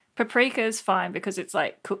Paprika is fine because it's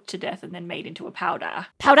like cooked to death and then made into a powder.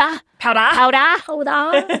 Powder. Powder. Powder.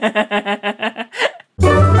 Powder.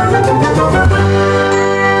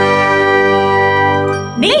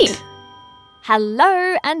 Neat.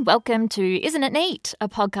 Hello and welcome to Isn't It Neat, a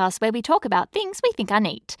podcast where we talk about things we think are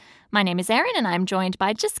neat. My name is Erin and I'm joined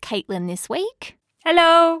by just Caitlin this week.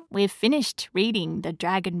 Hello. We've finished reading The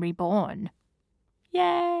Dragon Reborn.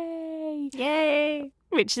 Yay! Yay.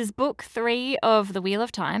 Which is book 3 of The Wheel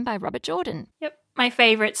of Time by Robert Jordan. Yep. My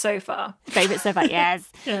favourite so far. Favourite so far,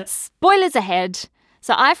 yes. Yes. Spoilers ahead.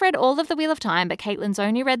 So I've read all of The Wheel of Time, but Caitlin's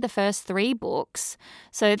only read the first 3 books.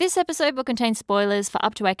 So this episode will contain spoilers for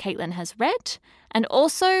up to where Caitlin has read. And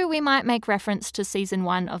also we might make reference to season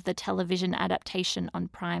 1 of the television adaptation on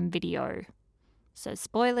Prime Video. So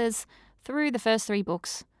spoilers through the first 3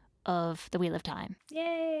 books of The Wheel of Time.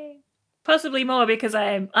 Yay. Possibly more because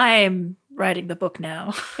I am writing the book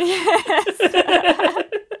now. Yes. That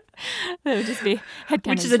would just be headcanons.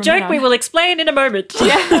 Which is a joke we will explain in a moment.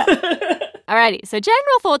 Yeah. Alrighty, so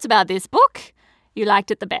general thoughts about this book. You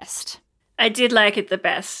liked it the best. I did like it the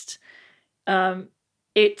best.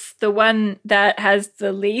 It's the one that has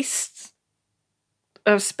the least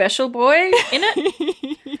of Special Boy in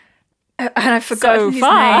it. And I forgot his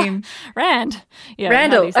name. Rand. Yeah,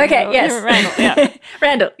 Randall. Okay, yes. Randall, yeah.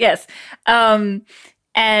 Randall, yes.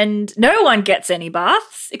 And no one gets any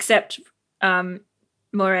baths except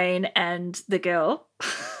Moraine and the girl.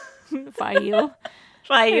 Fail.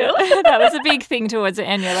 Fail. That was a big thing towards the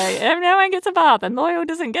end. You're like, no one gets a bath and Loyal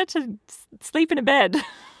doesn't get to sleep in a bed.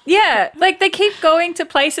 Yeah, like they keep going to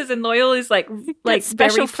places and Loyal is like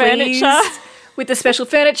special very furniture. With the special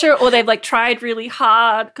furniture, or they've like tried really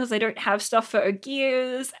hard because they don't have stuff for her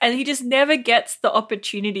gears, and he just never gets the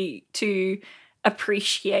opportunity to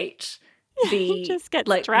appreciate He just gets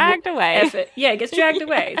like dragged away. Effort. Yeah, gets dragged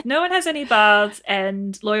away. No one has any baths,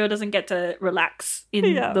 and Loyal doesn't get to relax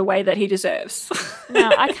in the way that he deserves. Now,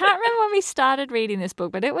 I can't remember when we started reading this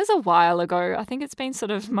book, but it was a while ago. I think it's been sort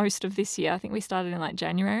of most of this year. I think we started in like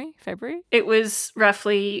January, February. It was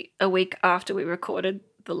roughly a week after we recorded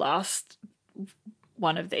the last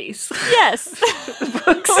one of these. Yes.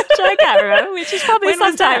 Books. Which I can't remember, which is probably When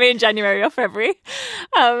was sometime that? in January or February.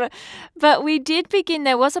 But we did begin,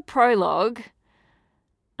 there was a prologue.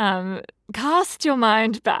 Cast your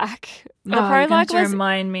mind back. The prologue was,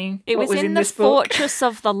 remind me. it what was in the this book. Fortress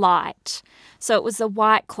of the Light. So it was the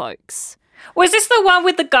White Cloaks. Was this the one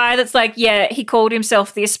with the guy that's like, yeah, he called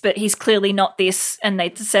himself this, but he's clearly not this, and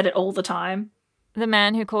they said it all the time? The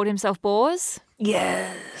man who called himself Bors?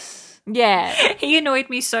 Yes. Yeah. He annoyed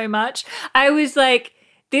me so much. I was like,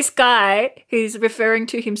 this guy who's referring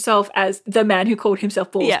to himself as the man who called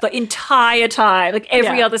himself Balls the entire time, like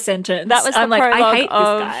every other sentence. That was the I'm like, I prologue hate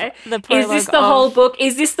of this guy. the Is this prologue the whole of- book?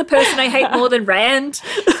 Is this the person I hate more than Rand?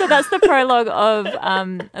 So that's the prologue of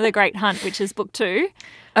The Great Hunt, which is book 2.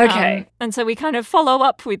 Okay. And so we kind of follow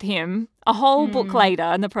up with him a whole book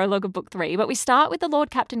later in the prologue of book 3. But we start with the Lord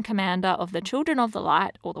Captain Commander of the Children of the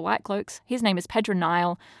Light, or the White Cloaks. His name is Pedro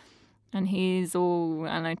Nile. And he's all,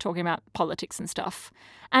 I don't know, talking about politics and stuff.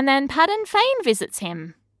 And then Padden Fane visits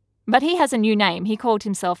him. But he has a new name. He called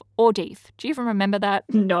himself Ordeith. Do you even remember that?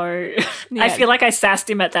 No. Yeah. I feel like I sassed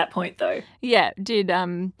him at that point, though. Yeah. Did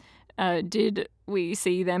we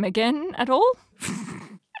see them again at all?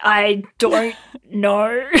 I don't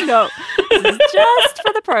know. No. This is just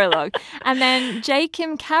for the prologue. And then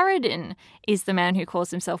Jakim Carradine is the man who calls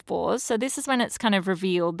himself Bors. So this is when it's kind of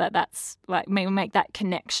revealed that that's like, make that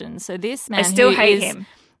connection. So this man I still who hate is- him.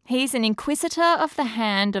 He's an inquisitor of the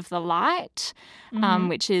Hand of the Light,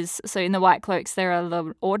 which is, so in the White Cloaks, there are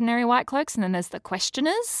the ordinary White Cloaks, and then there's the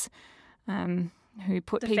Questioners, who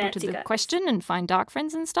put people to fancy the guys. question and find dark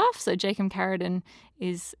friends and stuff. So Jacob Carradine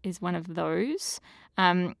is one of those.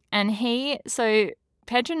 And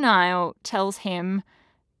Pedro Nile tells him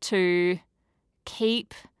to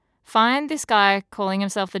find this guy calling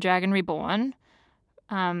himself the Dragon Reborn,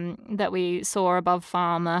 that we saw above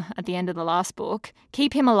Farmer at the end of the last book,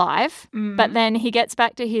 keep him alive. But then he gets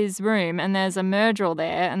back to his room and there's a Myrddraal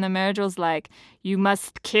there, and the Myrddraal's like, you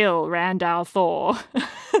must kill Randall Thor.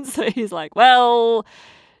 So he's like, well,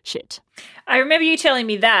 shit. I remember you telling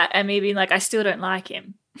me that and me being like, I still don't like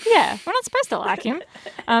him. Yeah, we're not supposed to like him.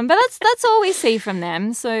 But that's all we see from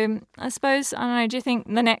them. So I suppose, I don't know, do you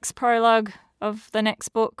think the next prologue of the next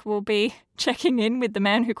book will be checking in with the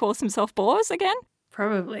man who calls himself Bors again?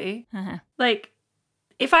 Probably. Uh-huh. Like,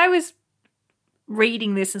 if I was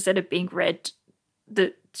reading this instead of being read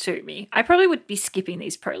to me, I probably would be skipping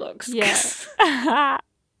these prologues. Yeah. I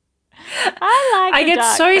I the get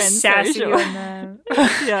Dark so Friend sassy social. on them.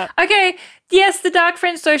 Yeah. Okay, yes, the Dark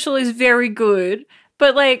Friend social is very good,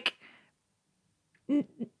 but like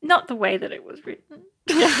not the way that it was written.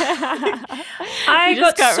 I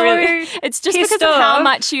got so really, it's just because of how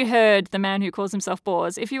much you heard The Man Who Calls Himself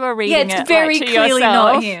Bores. If you were reading it's very to clearly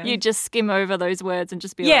yourself, not him. You just skim over those words and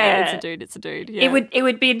just be like, it's a dude. Yeah. It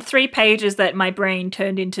would be in 3 pages that my brain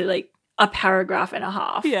turned into like a paragraph and a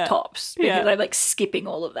half tops because I'm like skipping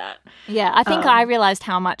all of that. Yeah, I think I realized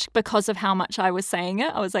how much because of how much I was saying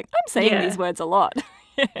it. I was like, I'm saying these words a lot.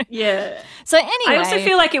 Yeah. So anyway, I also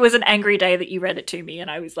feel like it was an angry day that you read it to me,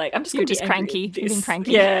 and I was like, I'm just going to be cranky. You've been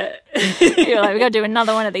cranky. Yeah. You're like, we got to do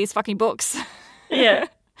another one of these fucking books. Yeah.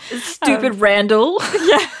 Stupid Randall.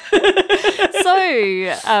 Yeah.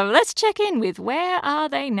 So let's check in with where are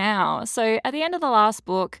they now. So at the end of the last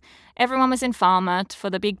book, everyone was in Falmouth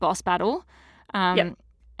for the big boss battle.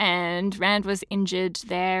 And Rand was injured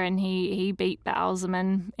there, and he beat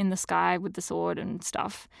Baalzerman in the sky with the sword and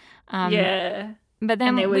stuff. But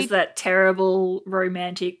then there was that terrible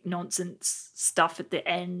romantic nonsense stuff at the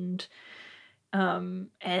end. And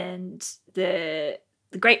the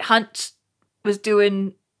Great Hunt was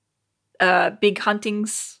doing big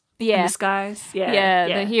huntings in the skies.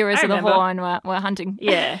 Yeah. The heroes of the Horn were hunting.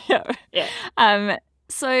 Yeah.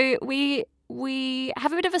 So we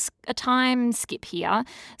have a bit of a time skip here.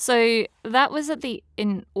 So that was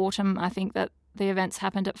in autumn, I think, that the events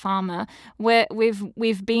happened at Farmer, where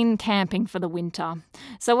we've been camping for the winter.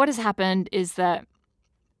 So what has happened is that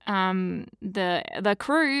the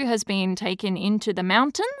crew has been taken into the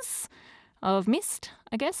mountains of Mist,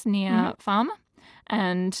 I guess, near Farmer,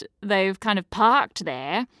 and they've kind of parked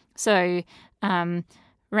there. So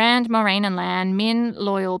Rand, Moraine and Lan, Min,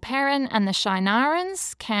 Loyal, Perrin and the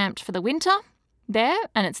Shinarans camped for the winter there,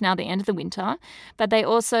 and it's now the end of the winter. But they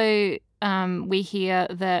also, we hear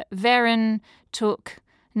that Varen took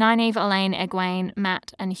Nynaeve, Elaine, Egwene,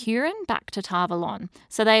 Mat and Huron back to Tarvalon.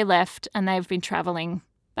 So they left and they've been travelling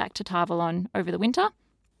back to Tarvalon over the winter.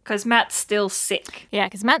 Because Mat's still sick. Yeah,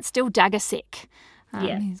 because Mat's still dagger sick.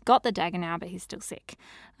 He's got the dagger now, but he's still sick.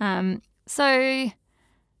 So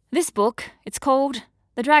this book, it's called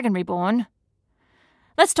The Dragon Reborn.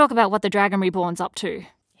 Let's talk about what the Dragon Reborn's up to.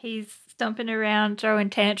 He's stomping around, throwing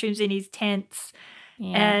tantrums in his tents.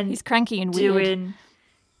 Yeah, and he's cranky and weird.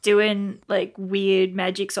 Doing like weird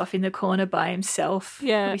magics off in the corner by himself.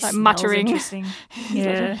 Yeah, like muttering. Interesting.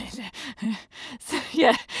 Yeah.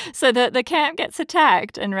 So the camp gets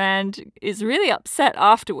attacked and Rand is really upset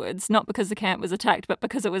afterwards, not because the camp was attacked, but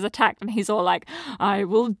because it was attacked, and he's all like, I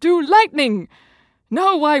will do lightning.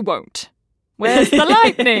 No, I won't. Where's the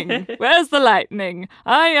lightning? Where's the lightning?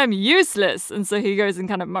 I am useless. And so he goes and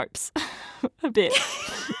kind of mopes a bit.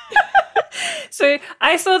 So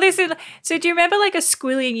I saw this so do you remember like a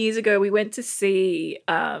squillion years ago we went to see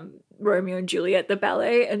Romeo and Juliet, the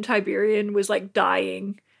ballet, and Tiberian was like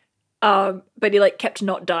dying, but he like kept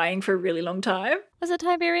not dying for a really long time. Was it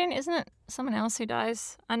Tiberian? Isn't it someone else who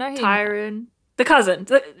dies? I know Tyrion. The cousin.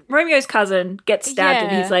 Romeo's cousin gets stabbed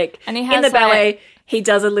and he's like, and he in the ballet, he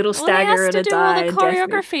does a little stagger and a die. He has to do all the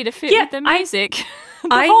choreography to fit with the music.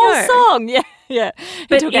 I whole know. song. Yeah.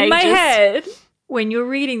 But in my head, when you're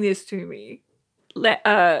reading this to me,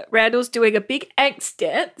 Randall's doing a big angst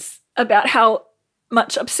dance about how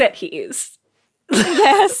much upset he is.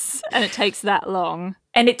 Yes. And it takes that long.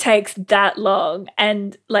 And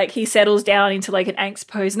like he settles down into like an angst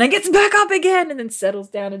pose and then gets back up again and then settles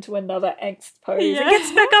down into another angst pose and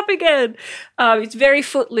gets back up again. It's very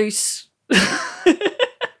footloose.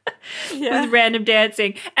 With random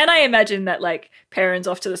dancing. And I imagine that like Perrin's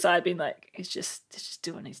off to the side being like, he's just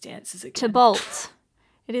doing his dances again. Tybalt.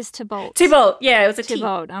 It is Tybalt. Tybalt, yeah, it was a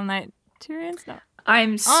Tybalt. I'm like, Tyrion's not.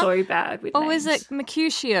 I'm so bad with names. Or is it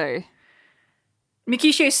Mercutio?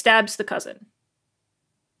 Mercutio stabs the cousin.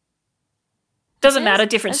 Doesn't matter,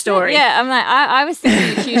 different story. Yeah, I'm like, I was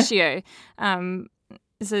thinking Mercutio.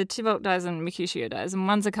 So Tybalt dies and Mercutio dies, and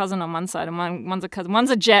one's a cousin on one side, and one's a cousin.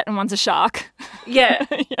 One's a jet and one's a shark. Yeah.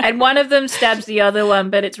 And one of them stabs the other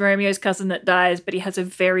one, but it's Romeo's cousin that dies, but he has a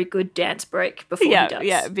very good dance break before he does.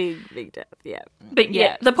 Yeah, big death, yeah. But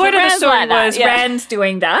yeah, the point of the story was Rand's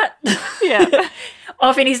doing that. Yeah.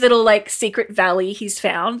 Off in his little, like, secret valley he's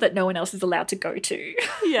found that no one else is allowed to go to.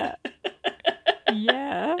 Yeah.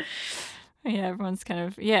 Yeah. Yeah, everyone's kind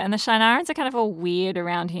of, and the Shinarans are kind of all weird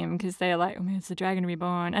around him because they're like, oh, man, it's the Dragon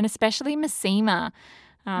Reborn. And especially Massima,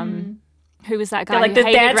 who was that guy who hated Rand.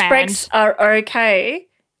 The dance breaks are okay.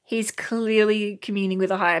 He's clearly communing with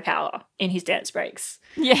a higher power in his dance breaks.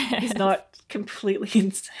 Yeah. He's not completely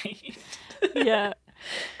insane. Yeah.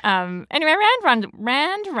 Anyway,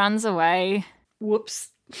 Rand runs away. Whoops.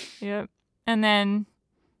 Yep. And then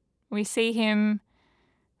we see him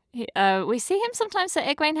we see him sometimes. So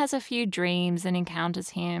Egwene has a few dreams and encounters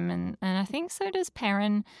him, and I think so does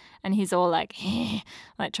Perrin. And he's all like,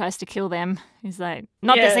 like tries to kill them. He's like,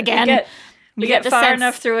 not this again. We get far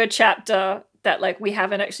enough through a chapter that like we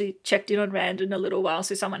haven't actually checked in on Rand in a little while.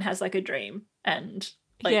 So someone has like a dream and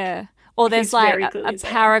like, or there's like a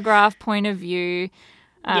paragraph point of view.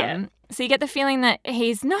 So you get the feeling that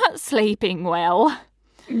he's not sleeping well.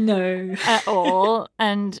 No. At all.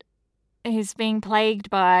 And he's being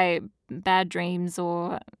plagued by bad dreams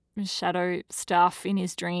or shadow stuff in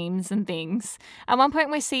his dreams and things. At one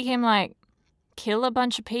point we see him like kill a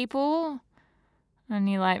bunch of people and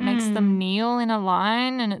he like makes them kneel in a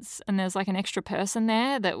line and there's like an extra person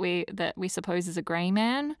there that we suppose is a grey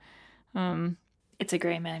man. It's a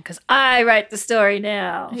grey man because I write the story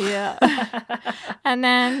now. Yeah. and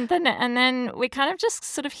then we kind of just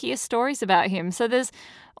sort of hear stories about him. So there's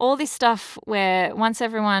all this stuff where once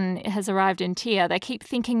everyone has arrived in Tyr, they keep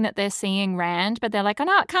thinking that they're seeing Rand, but they're like, oh,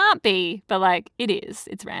 no, it can't be. But, like, it is.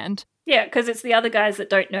 It's Rand. Yeah, because it's the other guys that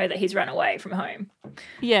don't know that he's run away from home.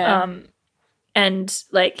 Yeah. And,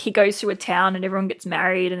 like, he goes through a town and everyone gets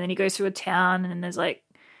married and then he goes through a town and then there's, like,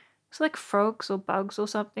 it's like frogs or bugs or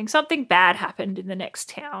something. Something bad happened in the next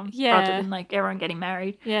town rather than, like, everyone getting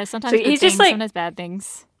married. Yeah, sometimes good things, sometimes bad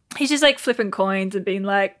things. He's just, like, flipping coins and being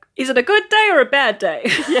like, is it a good day or a bad day?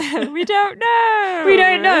 Yeah, we don't know. We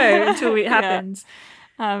don't know until it happens.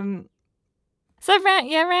 So,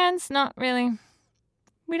 Rand's not really...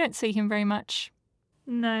 We don't see him very much.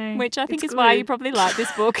 No. Which I think is why you probably like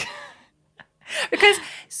this book. Because,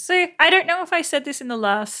 so I don't know if I said this in the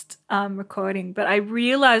last recording, but I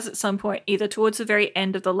realised at some point, either towards the very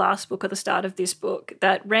end of the last book or the start of this book,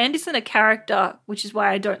 that Rand isn't a character, which is why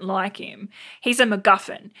I don't like him. He's a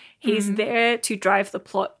MacGuffin. He's there to drive the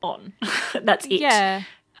plot on. That's it. Yeah.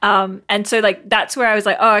 And so, like, that's where I was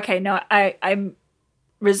like, oh, okay, no, I'm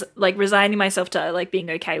resigning myself to, like, being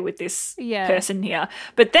okay with this person here.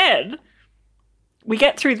 But then we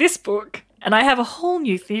get through this book and I have a whole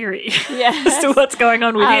new theory as to what's going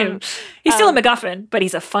on with him. He's still a MacGuffin, but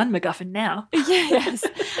he's a fun MacGuffin now. Yes.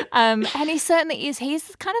 And he certainly is.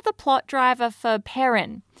 He's kind of the plot driver for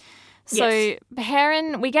Perrin. So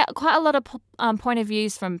Perrin, we get quite a lot of point of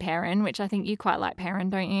views from Perrin, which I think you quite like Perrin,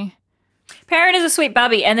 don't you? Perrin is a sweet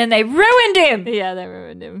bubby, and then they ruined him. Yeah, they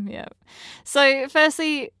ruined him, yeah. So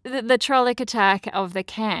firstly, the Trollic attack of the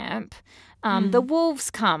camp, the wolves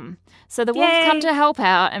come. So the wolves come to help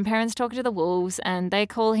out, and Perrin's talking to the wolves, and they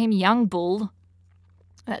call him Young Bull.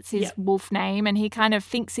 That's his wolf name, and he kind of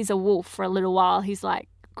thinks he's a wolf for a little while. He's like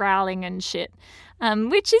growling and shit,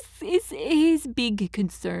 which is he's big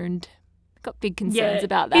concerned. Got big concerns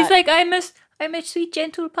about that. He's like, I'm a sweet,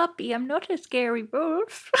 gentle puppy. I'm not a scary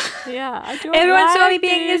wolf. Yeah, I don't. Everyone saw me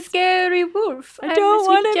being a scary wolf. I don't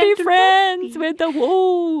want to be friends with the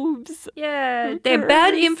wolves. Yeah, they're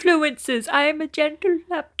bad influences. I am a gentle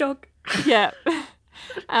lapdog. Yeah.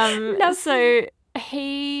 So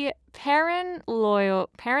Perrin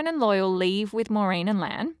and Loyal leave with Maureen and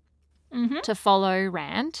Lan to follow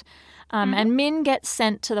Rand, and Min gets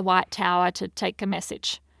sent to the White Tower to take a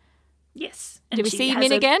message. Yes. Did we see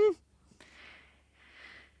Min again?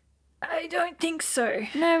 I don't think so.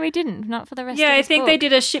 No, we didn't. Not for the rest of the book. Yeah, I think they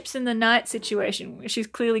did a ships in the night situation where she's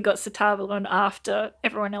clearly got Satava on after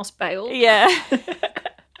everyone else bailed. Yeah.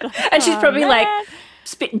 And she's probably like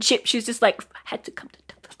spitting chips. She's just like, had to come to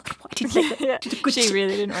She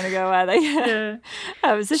really didn't want to go either. Yeah.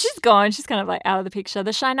 So she's gone. She's kind of like out of the picture.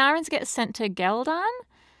 The Shinarans get sent to Geldan.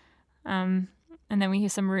 And then we hear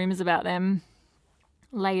some rumours about them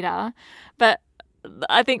later. But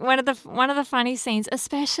I think one of the funny scenes,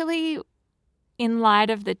 especially in light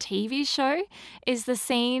of the TV show, is the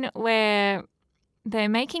scene where they're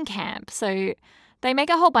making camp. So they make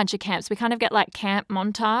a whole bunch of camps. We kind of get like camp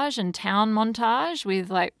montage and town montage with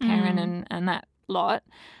like Perrin and that lot.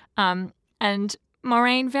 And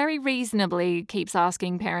Moraine very reasonably keeps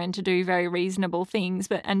asking Perrin to do very reasonable things,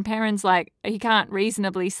 and Perrin's like, he can't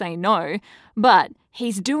reasonably say no, but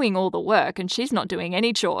he's doing all the work and she's not doing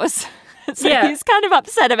any chores. So he's kind of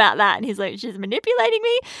upset about that, and he's like, she's manipulating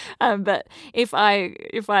me. But if I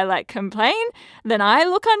like complain, then I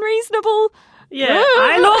look unreasonable. Yeah,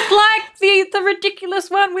 I look like the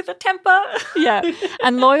ridiculous one with a temper. Yeah,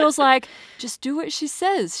 and Loyal's like, just do what she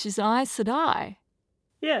says. She's an Aes Sedai.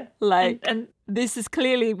 Yeah, like, and this is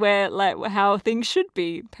clearly where like how things should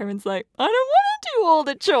be. Perrin's like, I don't want to do all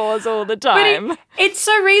the chores all the time. But it's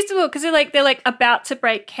so reasonable because they're like about to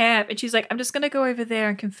break camp, and she's like, I'm just gonna go over there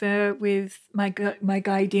and confer with my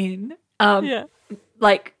guy Din.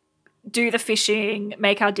 Like, do the fishing,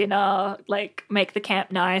 make our dinner, like make the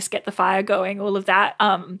camp nice, get the fire going, all of that.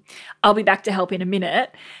 I'll be back to help in a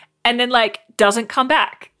minute. and then like doesn't come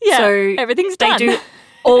back. Yeah, so everything's they done. do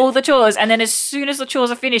all the chores, and then as soon as the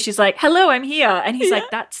chores are finished, she's like, "Hello, I'm here," and he's like,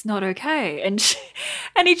 "That's not okay," and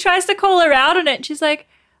and he tries to call her out on it, and she's like,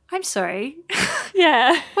 "I'm sorry."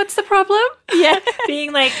 Yeah. What's the problem? Yeah.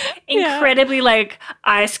 Being like incredibly like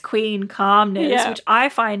Ice Queen calmness, Yeah. which I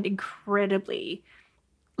find incredibly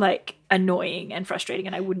like annoying and frustrating,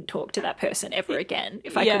 and I wouldn't talk to that person ever again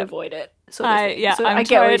if I could avoid it. Sort of thing. So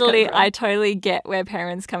I totally get where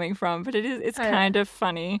Perrin's coming from, but it's kind of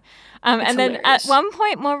funny. And then hilarious. at one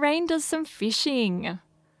point, Moraine does some fishing.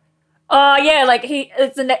 Oh yeah, like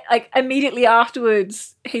like immediately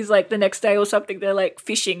afterwards, he's like the next day or something, they're like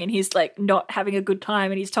fishing, and he's like not having a good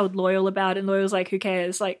time, and he's told Loyal about it, and Loyal's like, "Who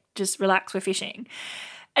cares? Like, just relax, we're fishing."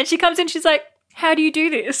 And she comes in, she's like, "How do you do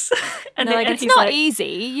this?" And they're like, "It's not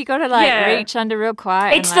easy. You got to reach under real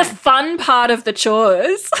quiet." It's the fun part of the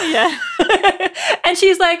chores. Yeah. And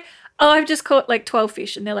she's like, "Oh, I've just caught like 12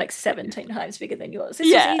 fish, and they're like 17 times bigger than yours. It's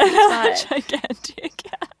just easy to try." Gigantic.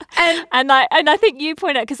 And I think you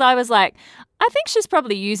pointed out, because I was like, I think she's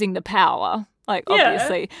probably using the power, like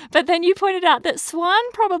obviously. But then you pointed out that Swan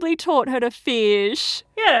probably taught her to fish.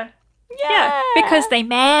 Yeah. Because they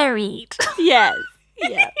married. Yes.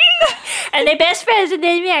 Yeah. And they're best friends and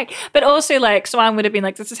they're married. But also, like, Swan would have been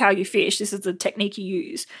like, "This is how you fish. This is the technique you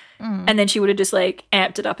use." And then she would have just, like,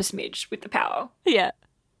 amped it up a smidge with the power. Yeah.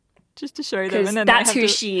 Just to show them. And then that's who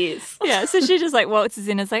she is. Yeah. So she just, like, waltzes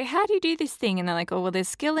in and is like, "How do you do this thing?" And they're like, "Oh, well, there's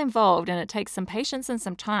skill involved and it takes some patience and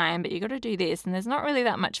some time, but you got to do this. And there's not really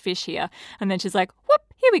that much fish here." And then she's like, "Whoop,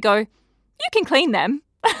 here we go. You can clean them."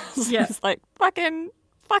 So it's like, fucking.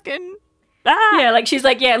 Ah. Yeah, like she's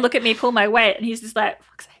like, "Yeah, look at me, pull my weight," and he's just like,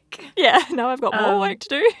 "Fuck's sake." Yeah, no, I've got more work to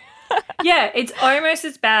do. Yeah, it's almost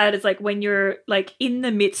as bad as like when you're like in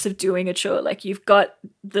the midst of doing a chore, like you've got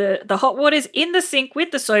the hot water's in the sink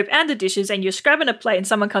with the soap and the dishes, and you're scrubbing a plate, and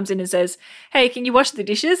someone comes in and says, "Hey, can you wash the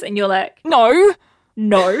dishes?" And you're like, No,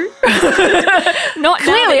 not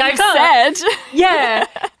clearly. I can't. Said, yeah,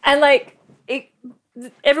 and like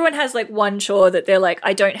everyone has like one chore that they're like,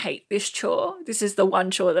 "I don't hate this chore. This is the one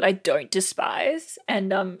chore that I don't despise."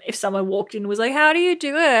 And if someone walked in and was like, "How do you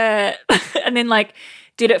do it?" and then like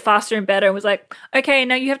did it faster and better and was like, "Okay,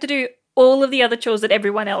 now you have to do all of the other chores that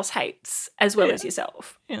everyone else hates as well as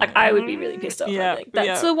yourself." Like I would be really pissed off. Yeah, Like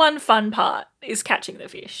that's the one fun part, is catching the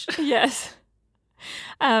fish. Yes.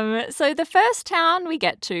 So the first town we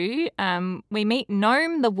get to, we meet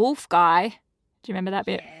Gnome the wolf guy. Do you remember that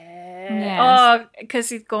bit? Yes. Oh, because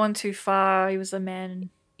he'd gone too far. He was a man.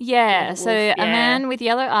 Yeah, so a man with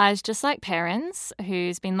yellow eyes, just like Perrin's,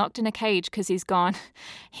 who's been locked in a cage because he's gone,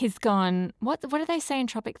 what do they say in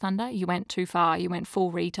Tropic Thunder? You went too far. You went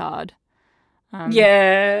full retard.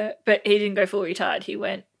 Yeah, but he didn't go full retard. He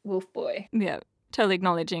went wolf boy. Yeah, totally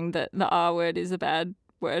acknowledging that the R word is a bad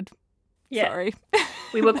word. Yeah. Sorry.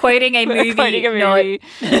 We were quoting a movie.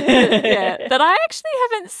 Yeah, that I actually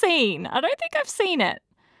haven't seen. I don't think I've seen it.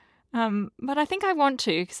 But I think I want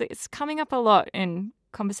to, because it's coming up a lot in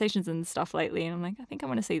conversations and stuff lately, and I'm like, I think I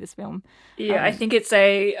want to see this film. Yeah, I think it's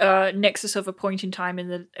a nexus of a point in time in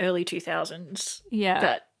the early 2000s. Yeah.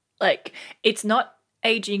 That, like, it's not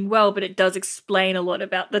aging well, but it does explain a lot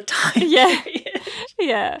about the time. Yeah.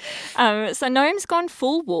 Yeah. So Gnome's gone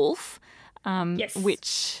full wolf, yes.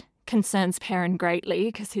 Which concerns Perrin greatly,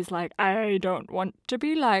 because he's like, "I don't want to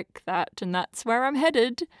be like that, and that's where I'm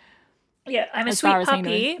headed." Yeah, I'm a sweet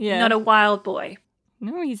puppy, not a wild boy.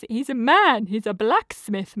 No, he's a man. He's a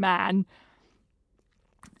blacksmith man.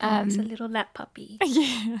 He's a little lap puppy.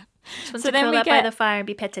 Yeah. Just wants to curl up by the fire and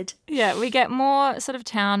be petted. Yeah, we get more sort of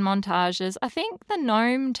town montages. I think the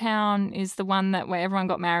Gnome town is the one where everyone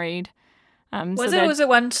got married. Was it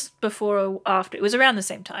once before or after? It was around the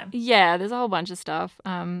same time. Yeah, there's a whole bunch of stuff.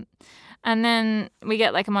 And then we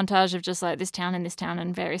get like a montage of just like this town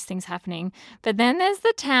and various things happening. But then there's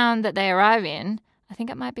the town that they arrive in. I think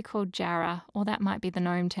it might be called Jarrah, or that might be the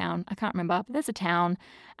Gnome town. I can't remember. But there's a town,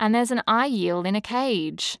 and there's an eye-eel in a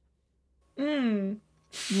cage.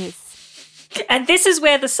 Yes. And this is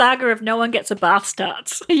where the saga of no one gets a bath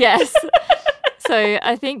starts. Yes. So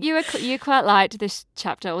I think you quite liked this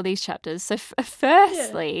chapter, or these chapters. So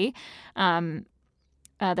firstly,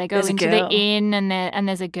 they go into the inn, and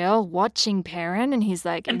there's a girl watching Perrin, and he's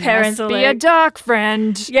like, "And Perrin's must be a dark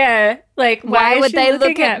friend." Yeah, like why would they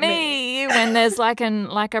look at me? when there's like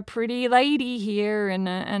a pretty lady here and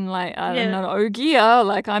like an ogier,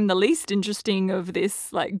 like I'm the least interesting of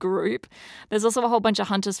this like group. There's also a whole bunch of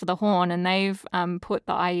hunters for the horn, and they've put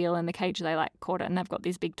the eye eel in the cage. They like caught it, and they've got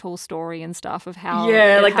this big tall story and stuff of how it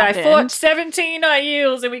happened. They fought 17 eye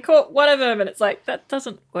eels and we caught one of them, and it's like that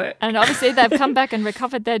doesn't work. And obviously they've come back and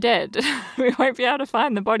recovered their dead. We won't be able to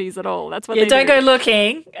find the bodies at all. That's what they don't do. go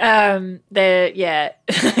looking. The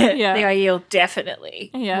eye eel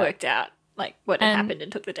definitely worked out like what had happened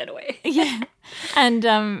and took the dead away. Yeah. And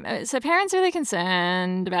so Perrin's really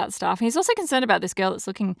concerned about stuff. He's also concerned about this girl that's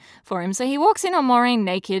looking for him. So he walks in on Maureen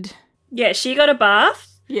naked. Yeah, she got a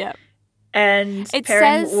bath. Yeah. And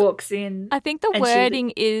Perrin walks in. I think the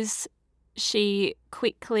wording is she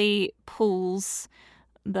quickly pulls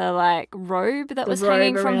the like robe that was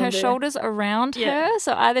hanging from her shoulders around her.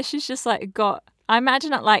 So either she's just like I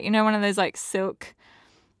imagine it like, one of those like silk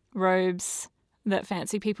robes that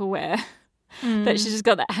fancy people wear. That she's just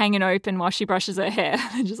got that hanging open while she brushes her hair.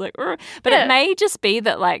 And just like, Ugh. But it may just be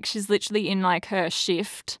that like she's literally in like her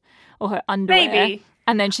shift or her underwear. Maybe.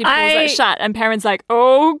 And then she pulls it shut, and Perrin's like,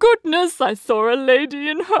 oh goodness, I saw a lady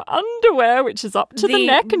in her underwear, which is up to the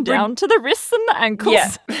neck and down to the wrists and the ankles.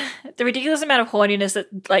 Yeah. The ridiculous amount of horniness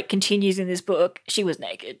that like continues in this book. She was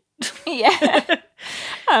naked. Yeah.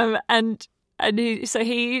 And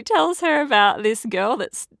he tells her about this girl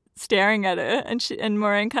that's staring at her, and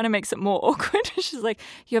Maureen kind of makes it more awkward. She's like,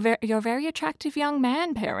 you're a very attractive young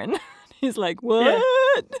man, Perrin. He's like, what?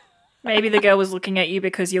 Yeah. Maybe the girl was looking at you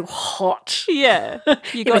because you're hot. Yeah.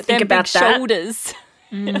 You got them big shoulders.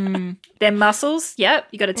 Them muscles. Yep.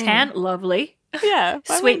 You got a tan. Lovely. Yeah.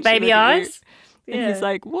 Sweet baby eyes. And he's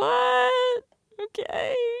like, what?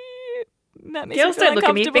 Okay. That makes Girls me feel don't look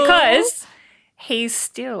at me uncomfortable. because he's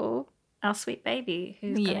still our sweet baby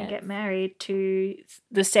who's going to get married to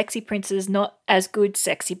the sexy prince's not as good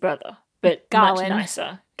sexy brother, but Garwin. much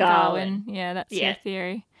nicer. Garwin. Yeah, that's your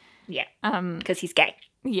theory. Yeah. Because he's gay.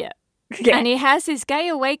 Yeah. And he has his gay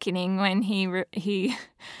awakening when he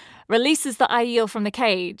releases the eye eel from the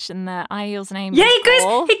cage, and the eye eel's name is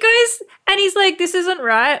Paul. He goes and he's like, this isn't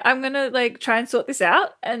right. I'm going to like try and sort this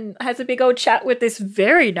out, and has a big old chat with this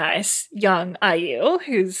very nice young eye eel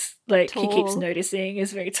who's like, tall. He keeps noticing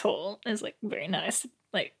is very tall. And is like very nice.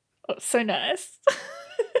 Like, oh, so nice.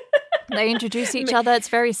 They introduce each other. It's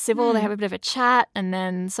very civil. They have a bit of a chat, and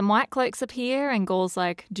then some white cloaks appear, and Gaul's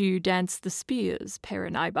like, do you dance the spears,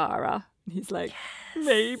 Perrin Ibara? And he's like,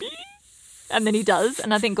 maybe. And then he does,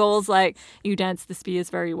 and I think Gaul's like, you dance the spears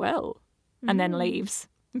very well, and then leaves.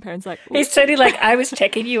 And Perrin's like, ooh. He's totally like, I was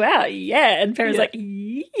checking you out, yeah. And Perrin's like,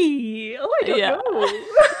 yee, oh, I don't know.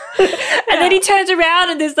 And then he turns around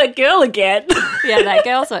and there's that girl again. Yeah, that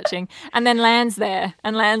girl's watching. And then Lan's there,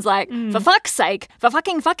 and Lan's like, for fuck's sake,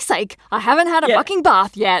 I haven't had a fucking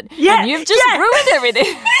bath yet. Yeah, and you've just ruined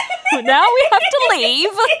everything. Now we have to leave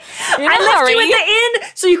in a hurry. I left you in the inn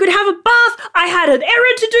so you could have a bath. I had an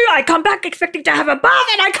errand to do. I come back expecting to have a bath,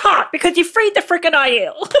 and I can't because you freed the frickin' eye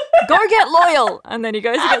eel. Go get Loyal. And then he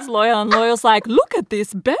goes and gets Loyal, and Loyal's like, look at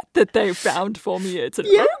this bed that they found for me. It's an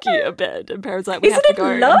ogier bed. And Perrin's like, we have to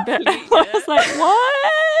go. Lovely? And Loyal's like,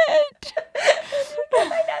 what? Put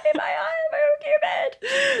my dad in my ogier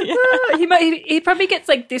bed. He probably gets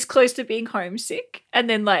like this close to being homesick, and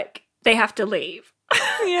then like they have to leave.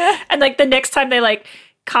 Yeah. And like the next time they like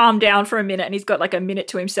calm down for a minute and he's got like a minute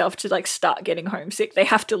to himself to like start getting homesick, they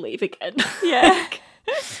have to leave again. Yeah.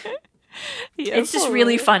 It's just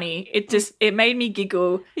really funny. It made me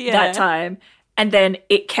giggle that time, and then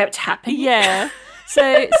it kept happening. Yeah.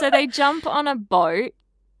 So they jump on a boat,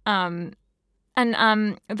 and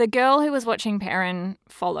the girl who was watching Perrin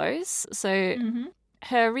follows. So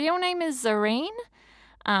her real name is Zareen,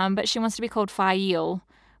 but she wants to be called Fail,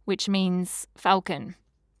 which means falcon.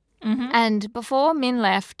 And before Min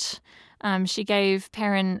left, she gave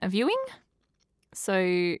Perrin a viewing.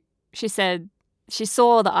 So she said she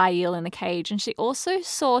saw the eye eel in the cage, and she also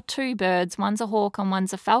saw two birds. One's a hawk and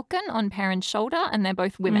one's a falcon on Perrin's shoulder, and they're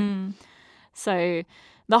both women. So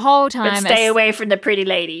the whole time... But stay away from the pretty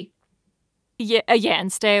lady. Yeah,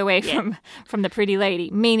 and stay away from the pretty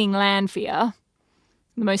lady, meaning Lanfear,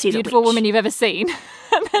 the most beautiful woman you've ever seen.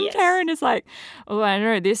 And then Perrin is like, oh, I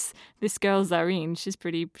know this girl Zareen. She's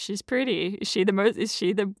pretty. Is she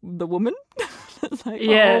the woman? It's like,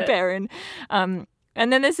 oh, Perrin.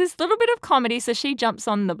 And then there's this little bit of comedy. So she jumps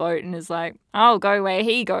on the boat and is like, I'll go where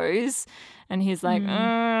he goes. And he's like,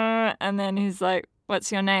 and then he's like,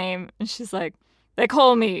 what's your name? And she's like, they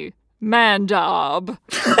call me Mandab.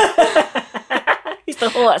 He's the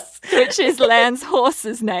horse. Which is Lan's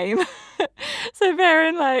horse's name. So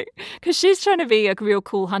Perrin, like, because she's trying to be a real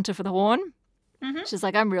cool hunter for the horn. She's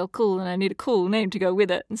like, I'm real cool and I need a cool name to go with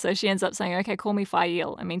it. And so she ends up saying, okay, call me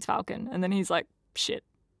Fail. It means falcon. And then he's like, shit.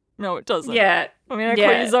 No, it doesn't. Yeah. I mean, I call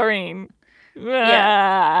you Zareen.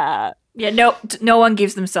 Yeah. Yeah, no one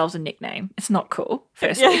gives themselves a nickname. It's not cool,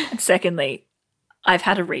 firstly. And secondly, I've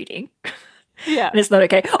had a reading. Yeah. And it's not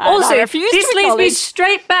okay. Also, this leads me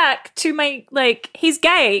straight back to my, like, he's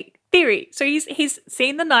gay theory. So he's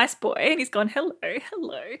seen the nice boy and he's gone, hello.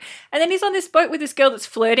 And then he's on this boat with this girl that's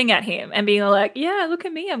flirting at him and being like, yeah, look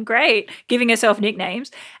at me, I'm great, giving herself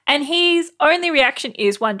nicknames. And his only reaction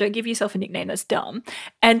is, one, don't give yourself a nickname, that's dumb.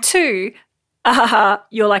 And two,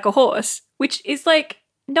 you're like a horse, which is like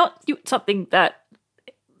not something that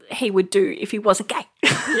he would do if he wasn't gay.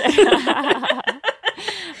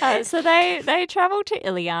 So they travel to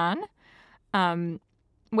Ilian,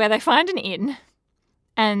 where they find an inn.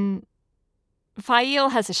 And Fail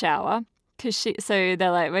has a shower so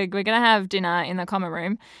they're like, we're going to have dinner in the common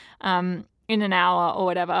room in an hour or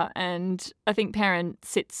whatever. And I think Perrin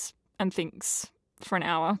sits and thinks for an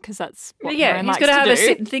hour because that's what Perrin likes to do. He's got to have a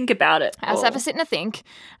sit and think about it. Has to have a sit and a think.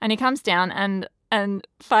 And he comes down and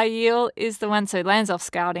Fail is the one, so Lan's off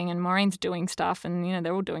scouting and Maureen's doing stuff and, you know,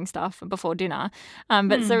 they're all doing stuff before dinner.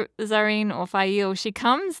 But Zareen or Fail, she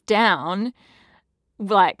comes down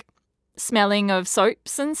like smelling of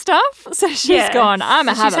soaps and stuff. So she's gone, I'm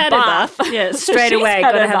going to have a bath. Yeah, straight away,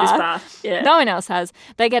 got to have this bath. Yeah. No one else has.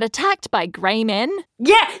 They get attacked by grey men.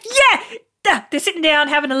 Yeah. They're sitting down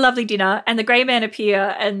having a lovely dinner and the grey men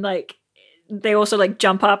appear and, like, they also, like,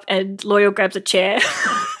 jump up and Loyal grabs a chair.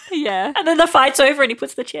 Yeah. And then the fight's over and he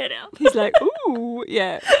puts the chair down. He's like, ooh.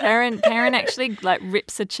 Yeah. Perrin actually, like,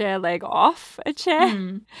 rips a chair leg off a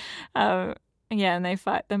chair. And they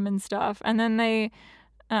fight them and stuff. And then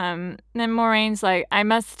then Maureen's like, I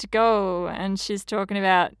must go. And she's talking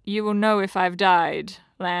about, you will know if I've died,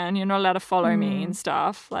 Lan. You're not allowed to follow me and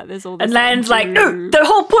stuff. Like, there's all this. And Lan's like, no, the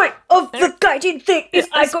whole point of the Gaijin thing is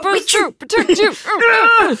I got with you. Protect you.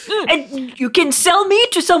 And you can sell me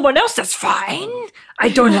to someone else, that's fine. I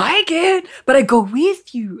don't like it, but I go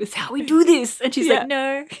with you. It's how we do this. And she's like,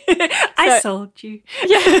 no, I sold you.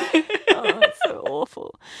 Yeah. Oh, that's so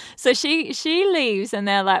awful. So she leaves and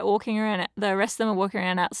they're like walking around, the rest of them are walking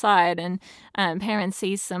around outside and Perrin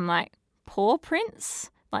sees some like paw prints,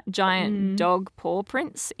 like giant dog paw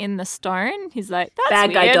prints in the stone. He's like, that's bad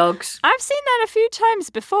weird. Guy dogs. I've seen that a few times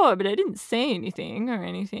before, but I didn't see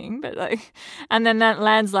anything. But like, and then that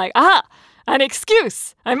Lan's like, an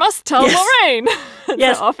excuse. I must tell Moraine.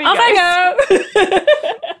 Yes, so off I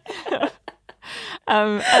go.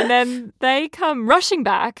 And then they come rushing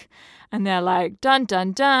back and they're like, dun,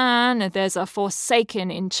 dun, dun. There's a Forsaken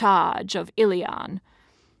in charge of Ilian.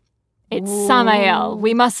 It's Samael.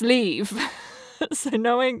 We must leave. So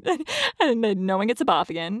knowing it's a bath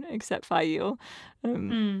again, except Fail.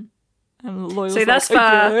 And Loyal's so that's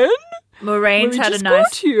like, Moraine's had a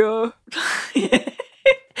nice... here.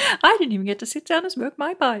 I didn't even get to sit down and smoke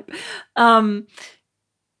my pipe.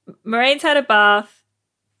 Moraine's had a bath,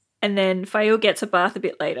 and then Fail gets a bath a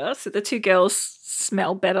bit later, so the two girls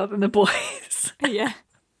smell better than the boys. Yeah.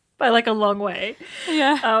 By like a long way.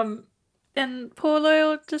 Yeah. And poor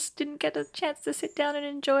Loyal just didn't get a chance to sit down and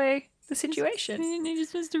enjoy the situation. He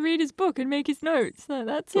just wants to read his book and make his notes. So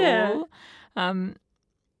that's all.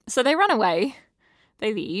 So they run away.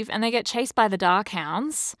 They leave, and they get chased by the Dark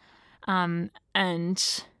Hounds.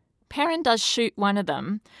 And Perrin does shoot one of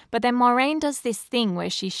them, but then Moraine does this thing where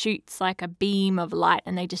she shoots like a beam of light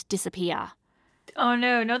and they just disappear. Oh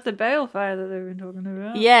no, not the balefire that they've been talking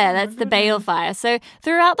about. Yeah, that's the balefire. So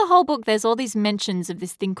throughout the whole book, there's all these mentions of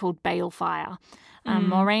this thing called balefire.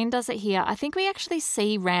 Moraine does it here. I think we actually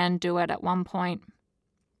see Rand do it at one point.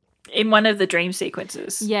 In one of the dream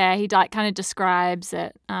sequences. Yeah, he like kind of describes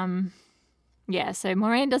it. Yeah, so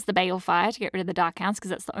Moraine does the balefire to get rid of the Dark Hounds because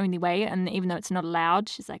that's the only way. And even though it's not allowed,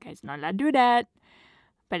 she's like, it's not allowed to do that.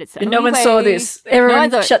 But it's the only way. No one saw this.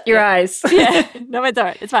 Everyone shut your eyes. Yeah, no one saw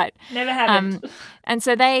it. It's fine. Never happened. And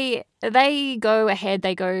so they go ahead.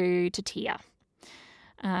 They go to Tyr,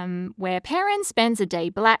 where Perrin spends a day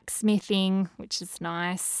blacksmithing, which is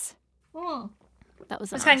nice. Oh. That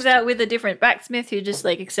was just hangs out with a different blacksmith who just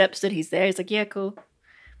like accepts that he's there. He's like, yeah, cool.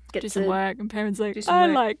 Do some work. And Perrin's like, I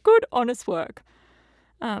like good, honest work.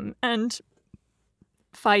 And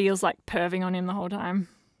Fail's like perving on him the whole time.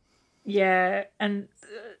 Yeah, and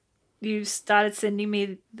you started sending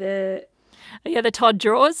me the Todd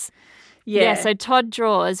Draws. Yeah, so Todd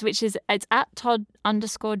Draws, it's at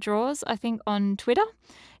Todd_Draws, I think, on Twitter.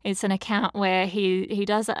 It's an account where he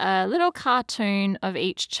does a little cartoon of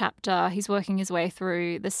each chapter. He's working his way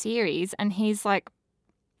through the series, and he's like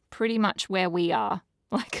pretty much where we are.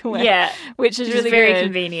 which is really very good.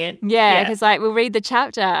 convenient. Yeah, because like we'll read the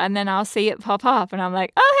chapter and then I'll see it pop up and I'm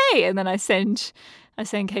like, oh hey, and then I send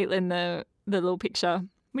Caitlin the little picture,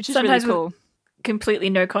 which is Sometimes really cool. With completely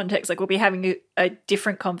no context, like we'll be having a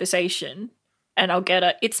different conversation and I'll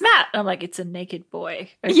get it's Matt. I'm like, it's a naked boy.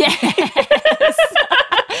 Okay. Yes.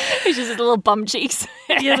 It's just his little bum cheeks.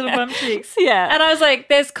 Yeah, little bum cheeks. Yeah. And I was like,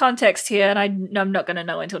 there's context here and I'm not going to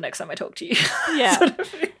know until next time I talk to you. Yeah. Sort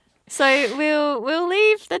of. So we'll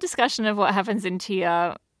leave the discussion of what happens in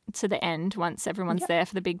Tier to the end once everyone's there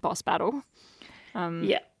for the big boss battle.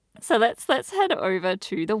 So let's head over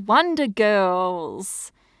to the Wonder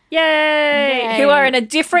Girls. Yay! Who are in a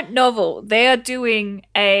different novel. They are doing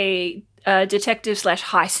a detective /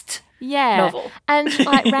 heist novel. And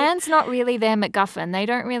like Rand's not really their MacGuffin. They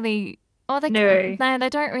don't really they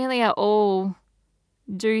don't really at all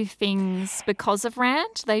do things because of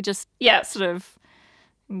Rand. They just sort of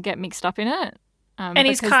get mixed up in it. And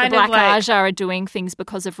he's because kind the Black of like Aja are doing things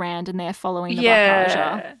because of Rand and they're following the Black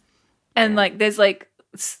Aja. And like there's like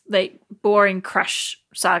boring Crush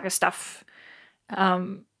saga stuff.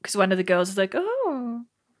 Because one of the girls is like, oh,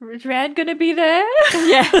 is Rand gonna be there?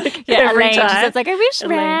 Yeah. Every Elaine, time. it's like, I wish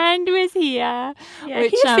Rand was here. Yeah,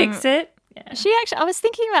 he'll fix it. Yeah. She actually, I was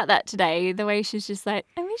thinking about that today, the way she's just like,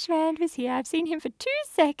 I wish Rand was here. I've seen him for 2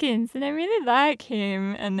 seconds and I really like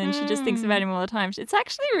him. And then she just thinks about him all the time. It's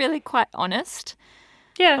actually really quite honest.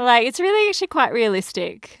 Yeah. Like, it's really actually quite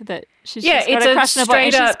realistic that she's just got a crush on a boy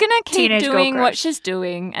and she's going to keep doing what she's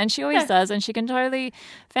doing. And she always does. And she can totally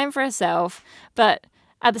fend for herself. But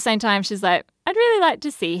at the same time, she's like, I'd really like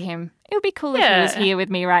to see him. It would be cool if he was here with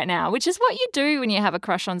me right now, which is what you do when you have a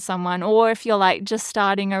crush on someone, or if you're like just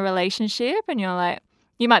starting a relationship and you're like,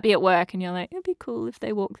 you might be at work and you're like, it'd be cool if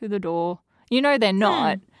they walk through the door. You know they're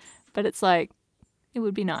not, but it's like, it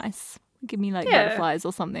would be nice. Give me like butterflies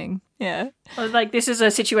or something. Yeah. Or like this is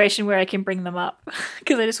a situation where I can bring them up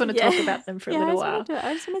because I just want to talk about them for a little while.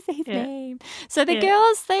 I just want to say his name. So the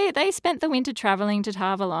girls, they spent the winter traveling to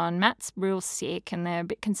Tarvalon. Matt's real sick and they're a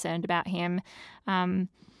bit concerned about him.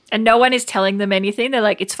 And no one is telling them anything. They're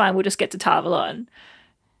like, it's fine, we'll just get to Tarvalon.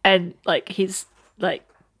 And like he's like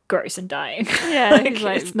gross and dying. Yeah, like, he's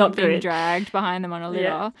like it's not being good. dragged behind them on a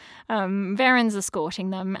litter. Varen's escorting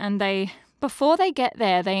them and before they get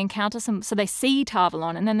there, they encounter so they see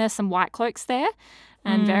Tarvalon and then there's some white cloaks there.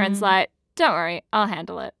 And Varen's like, don't worry, I'll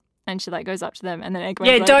handle it. And she like goes up to them and then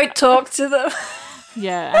Egwene's like, don't talk to them.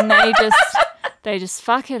 and they just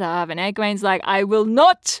fuck it up. And Egwene's like, I will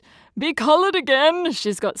not be collared again.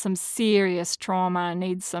 She's got some serious trauma and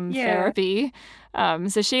needs some therapy.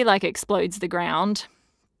 So she like explodes the ground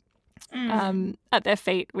at their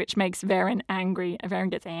feet, which makes Varen angry. Varen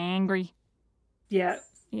gets angry. Yeah.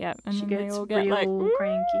 Yeah. And she then gets they all get like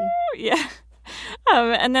cranky. Yeah.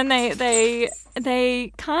 And then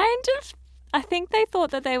they kind of, I think they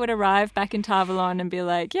thought that they would arrive back in Tarvalon and be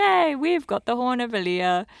like, yay, we've got the Horn of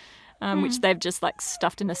Valyr, which they've just like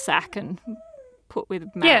stuffed in a sack and put with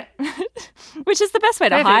Matt. Yeah. Which is the best way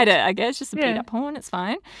to hide it, I guess, just a beat up horn, it's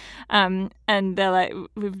fine. And they're like,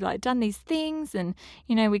 we've like done these things and,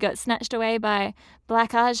 you know, we got snatched away by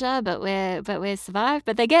Black Aja, but we're survived.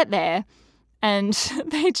 But they get there and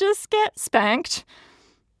they just get spanked.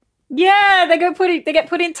 Yeah, they get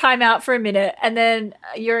put in timeout for a minute and then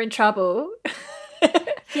you're in trouble.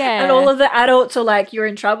 Yeah. And all of the adults are like, you're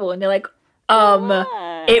in trouble. And they're like,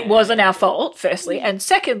 it wasn't our fault, firstly. And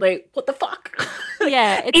secondly, what the fuck?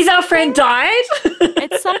 Yeah. Is our friend died?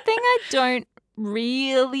 It's something I don't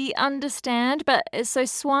really understand. But so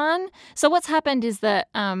what's happened is that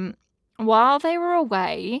while they were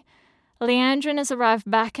away, Leandrin has arrived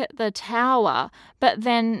back at the tower, but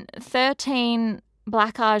then 13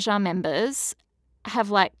 Black Aja members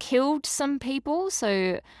have like killed some people.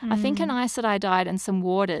 So I think an Aes Sedai died and some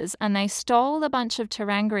warders, and they stole a bunch of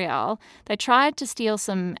Terangrial. They tried to steal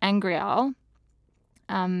some Angrial,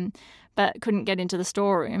 but couldn't get into the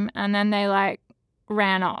storeroom, and then they like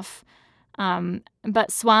ran off.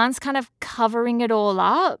 But Swan's kind of covering it all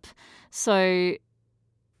up. So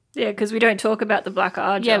yeah, because we don't talk about the Black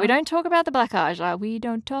Aja. Yeah, we don't talk about the Black Aja. We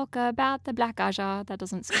don't talk about the Black Aja. That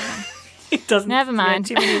doesn't scare. It doesn't. Never mind.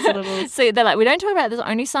 Yeah, too many syllables. So they're like, we don't talk about this.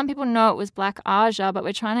 Only some people know it was Black Aja, but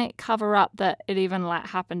we're trying to cover up that it even like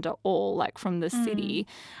happened at all, like from the city.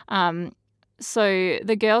 So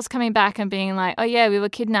the girls coming back and being like, oh yeah, we were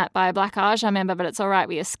kidnapped by a Black Aja member, but it's all right,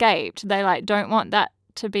 we escaped. They like don't want that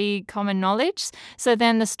to be common knowledge. So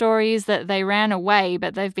then the story is that they ran away,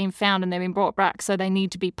 but they've been found and they've been brought back, so they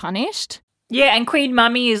need to be punished. Yeah, and Queen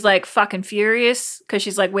Mummy is like fucking furious because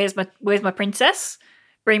she's like, where's my princess?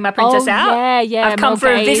 bring my princess out. Yeah. I've come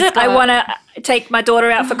for a visit. I want to take my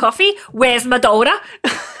daughter out for coffee. Where's my daughter?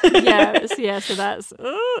 Yeah. So that's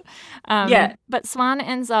yeah. But Swan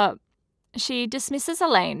ends up. She dismisses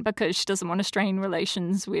Elaine because she doesn't want to strain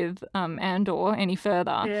relations with Andor any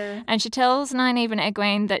further. Yeah. And she tells Nynaeve and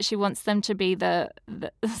Egwene that she wants them to be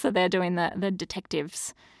so they're doing the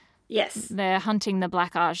detectives. Yes. They're hunting the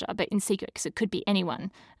Black Aja, but in secret because it could be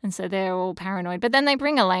anyone. And so they're all paranoid. But then they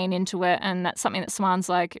bring Elaine into it, and that's something that Swan's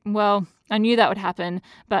like, well, I knew that would happen,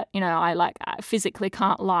 but, I physically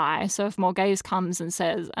can't lie. So if Morghese comes and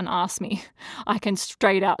asks me, I can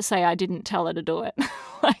straight out say I didn't tell her to do it.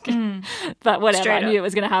 But whatever, Straight I knew up. it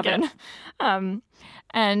was going to happen. Yeah.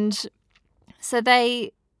 And so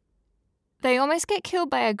they almost get killed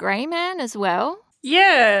by a grey man as well.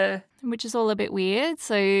 Yeah. Which is all a bit weird.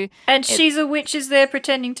 And she's a witch is there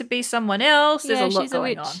pretending to be someone else. There's a lot she's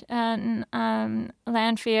going a witch. on.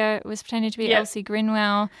 Lanfear was pretending to be Elsie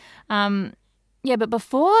Grinwell. But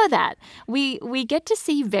before that, we get to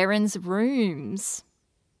see Veren's rooms.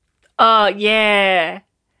 Oh, yeah.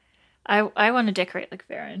 I want to decorate like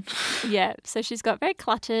Varen. Yeah, so she's got very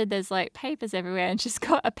cluttered. There's like papers everywhere, and she's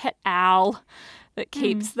got a pet owl that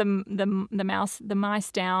keeps the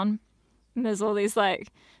mice down. And there's all these like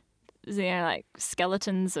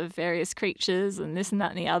skeletons of various creatures and this and that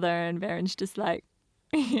and the other, and Varen's just like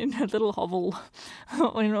in a little hovel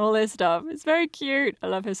and all this stuff. It's very cute. I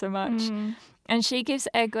love her so much. And she gives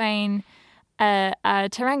Egwene a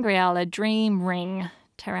terangrial, a dream ring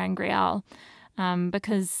terangrial,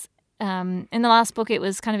 because in the last book it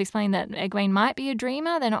was kind of explained that Egwene might be a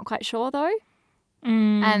dreamer. They're not quite sure though.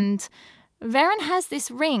 And Varen has this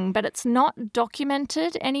ring, but it's not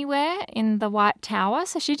documented anywhere in the White Tower,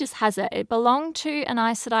 so she just has it. It belonged to an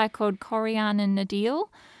Aes Sedai called Corianin Nadil,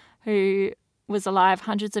 who was alive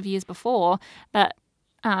hundreds of years before, but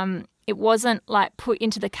it wasn't like put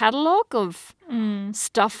into the catalogue of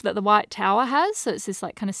stuff that the White Tower has, so it's this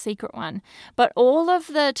like kind of secret one. But all of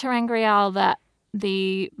the terangrial that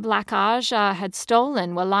the Black Aja had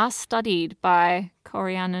stolen were last studied by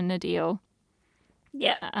Corianin Nadil.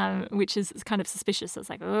 Yeah. Which is kind of suspicious. It's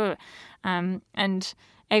like, ugh. And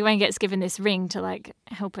Egwene gets given this ring to like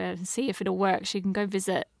help her see if it'll work. She can go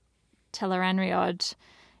visit Tel'aran'rhiod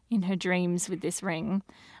in her dreams with this ring.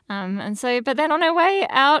 But then on her way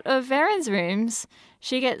out of Varen's rooms,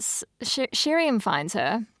 she gets Shiriam finds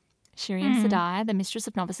her. Shiriam Sedai, the mistress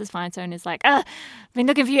of novices, finds her and is like, I've been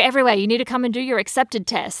looking for you everywhere. You need to come and do your accepted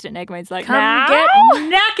test. And Egwene's like, come get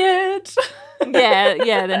knackered.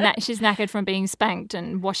 She's knackered from being spanked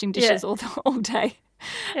and washing dishes all day.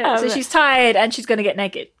 Yeah, so she's tired and she's going to get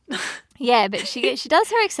naked. Yeah, but she does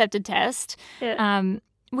her accepted test,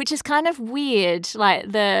 which is kind of weird.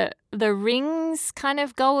 Like the rings kind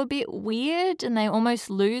of go a bit weird and they almost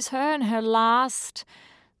lose her, and her last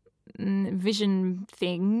vision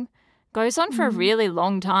thing goes on for a really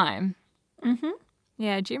long time. Mm-hmm.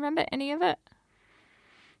 Yeah, do you remember any of it?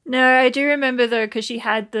 No, I do remember though, because she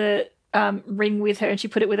had the ring with her and she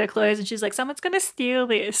put it with her clothes and she's like, someone's going to steal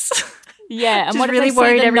this. Yeah, and she's what really if they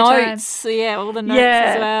worried see the every notes? time. Yeah, all the notes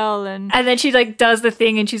as well. And then she like does the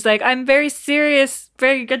thing and she's like, I'm very serious,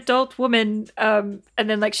 very adult woman. And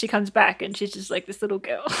then like she comes back and she's just like this little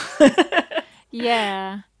girl.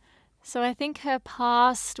 Yeah. So I think her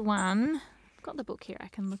past one, I've got the book here, I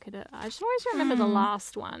can look at it. I just always remember the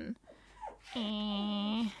last one.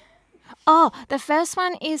 Oh, the first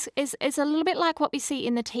one is a little bit like what we see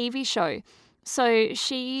in the TV show. So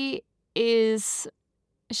she's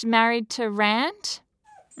married to Rand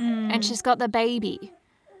and she's got the baby.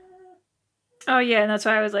 Oh, yeah, and that's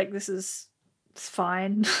why I was like, it's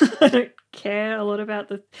fine. I don't care a lot about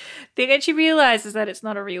the thing. And she realizes that it's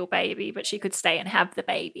not a real baby, but she could stay and have the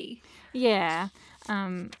baby. Yeah.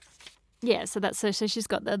 So she's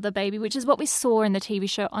got the baby, which is what we saw in the TV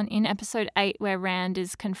show in episode 8, where Rand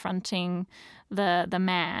is confronting the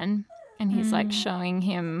man and he's like showing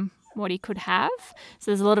him what he could have.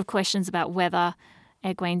 So there's a lot of questions about whether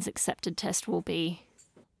Egwene's accepted test will be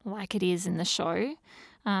like it is in the show.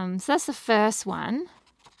 So that's the first one.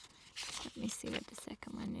 Let me see what the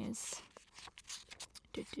second one is.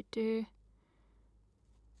 The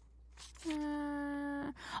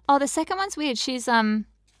second one's weird.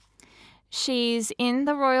 She's in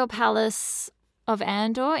the royal palace of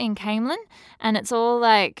Andor in Caemlyn, and it's all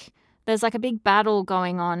like there's like a big battle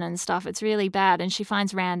going on and stuff. It's really bad, and she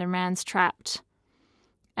finds Rand, and Rand's trapped,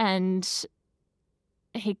 and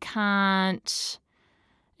he can't.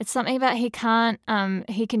 It's something about he can't.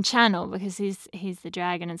 He can channel because he's the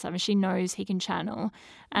dragon and stuff. And she knows he can channel,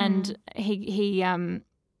 and he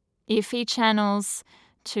if he channels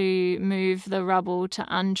to move the rubble to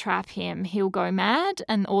untrap him, he'll go mad,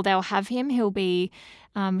 or they'll have him. He'll be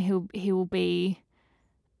turned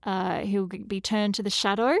to the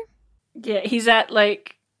shadow. Yeah, he's at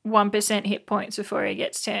like 1% hit points before he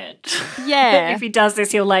gets turned. Yeah. If he does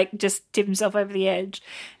this, he'll like just tip himself over the edge.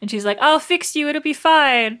 And she's like, I'll fix you, it'll be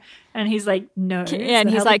fine. And he's like, no. Yeah, and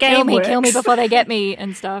he's like, kill me before they get me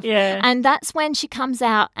and stuff. Yeah. And that's when she comes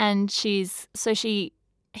out and she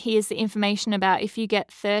hears the information about if you get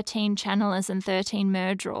 13 channelers and 13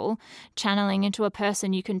 Murdrel channeling into a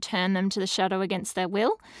person, you can turn them to the shadow against their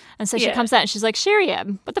will. And so she comes out and she's like,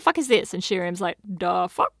 Shiriam, what the fuck is this? And Shiriam's like, duh,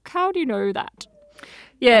 fuck, how do you know that?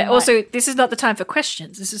 Yeah, also, this is not the time for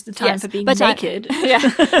questions. This is the time for being naked.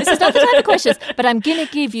 This is not the time for questions, but I'm going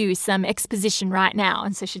to give you some exposition right now.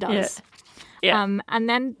 And so she does. Yeah. And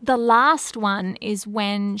then the last one is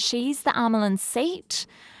when she's the Amelin's seat.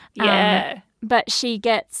 But she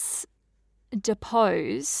gets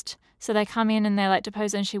deposed. So they come in and they're like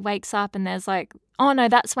deposed and she wakes up and there's like, oh no,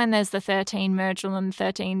 that's when there's the 13 Myrtle and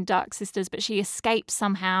 13 Dark Sisters, but she escapes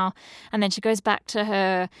somehow. And then she goes back to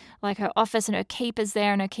her office and her keeper's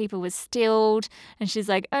there and her keeper was stilled. And she's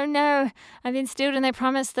like, oh no, I've been stilled and they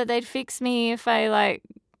promised that they'd fix me if I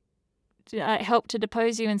help to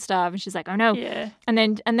depose you and stuff. And she's like, oh no. Yeah.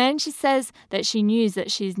 And then she says that she knew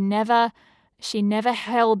that she never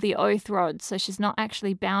held the oath rod, so she's not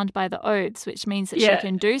actually bound by the oaths, which means that she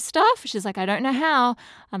can do stuff. She's like, I don't know how,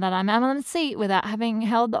 and that I'm Amelin's seat without having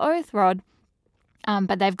held the oath rod.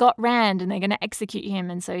 But they've got Rand and they're going to execute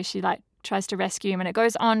him, and so she tries to rescue him, and it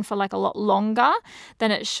goes on for a lot longer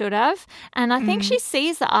than it should have. And I think she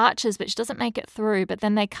sees the archers, but she doesn't make it through. But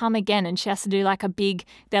then they come again, and she has to do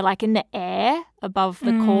they're in the air above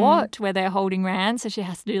the court where they're holding Rand, so she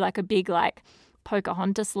has to do a big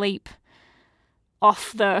Pocahontas leap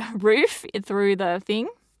off the roof through the thing.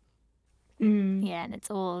 Yeah, and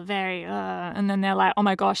it's all very and then they're like, oh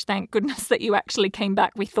my gosh, thank goodness that you actually came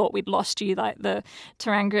back. We thought we'd lost you. The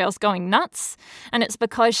Terangriel's going nuts. And it's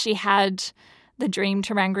because she had the dream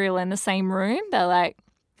Terangriel in the same room. They're like,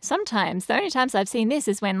 sometimes, the only times I've seen this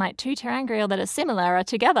is when two Terangriel that are similar are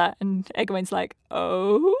together. And Egwene's like,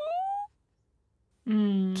 oh,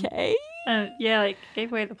 okay.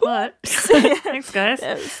 Gave away the plot. Thanks, guys.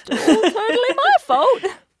 That was still totally my fault.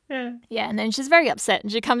 Yeah, and then she's very upset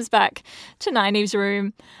and she comes back to Nynaeve's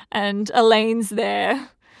room and Elaine's there,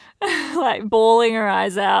 bawling her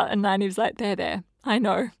eyes out, and Nynaeve's like, there, I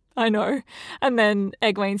know. And then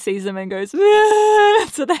Egwene sees them and goes, Aah!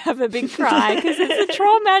 So they have a big cry because it's a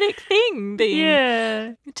traumatic thing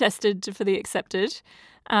being tested for the accepted.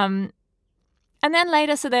 And then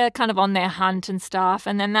later, so they're kind of on their hunt and stuff,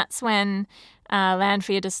 and then that's when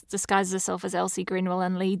Lanfear disguises herself as Elsie Grinwell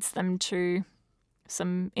and leads them to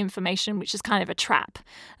some information, which is kind of a trap,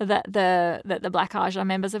 that the Black Aja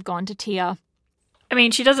members have gone to Tia. I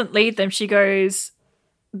mean, she doesn't lead them. She goes,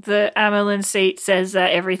 the Amelin seat says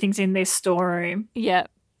that everything's in this storeroom. Yeah.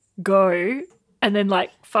 Go. And then,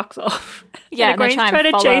 fucks off. Yeah, and Egwene's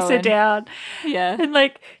trying to chase her down. Yeah.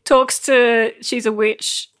 And, talks to, she's a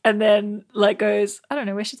witch, and then, goes, I don't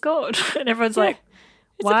know where she's gone. And everyone's like,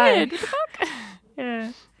 why? What the fuck?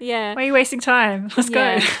 Yeah. Yeah. Why are you wasting time? Let's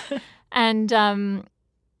go. And then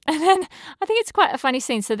I think it's quite a funny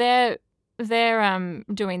scene. So they're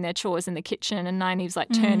doing their chores in the kitchen, and Nynaeve's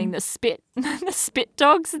turning the spit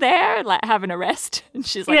dogs there, having a rest, and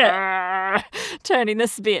she's turning the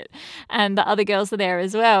spit, and the other girls are there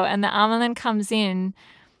as well, and the Amelin comes in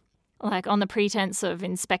on the pretense of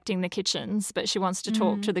inspecting the kitchens, but she wants to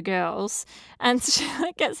talk to the girls, and she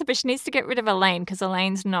gets but she needs to get rid of Elaine because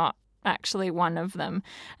Elaine's not actually one of them,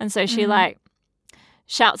 and so she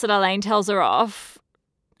shouts at Elaine, tells her off,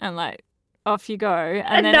 and off you go.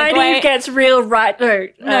 And then Nynaeve gets real right.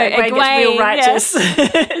 Egwene gets real righteous. Yes.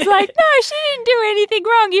 It's no, she didn't do anything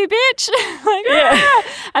wrong, you bitch.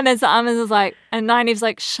 And then the Amel's and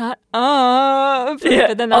Nynaeve's shut up. Yeah.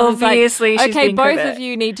 But then obviously she's okay, being both covert. of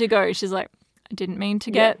you need to go. She's like, I didn't mean to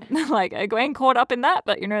get Egwene caught up in that,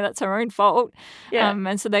 but that's her own fault. Yeah.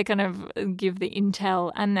 And so they kind of give the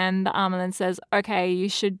intel, and then the Amelin says, okay, you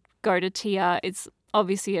should go to Tia. It's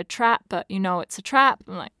obviously a trap, but it's a trap.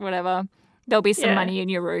 I'm like, whatever. There'll be some money in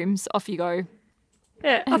your rooms. Off you go.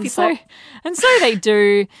 Yeah, off you go. And so they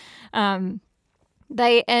do.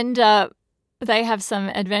 They end up, they have some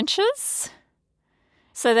adventures.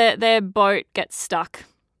 So their boat gets stuck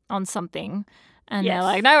on something. And they're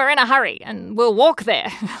like, no, we're in a hurry and we'll walk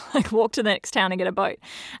there. Walk to the next town and get a boat.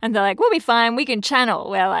 And they're like, we'll be fine. We can channel.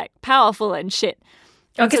 We're powerful and shit.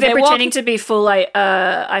 Oh, because they're pretending to be full Aes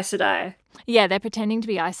Sedai. Yeah, they're pretending to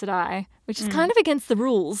be Aes Sedai, which is kind of against the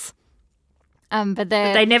rules. But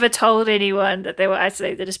they never told anyone that they were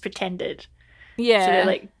isolated. They just pretended. Yeah. So they're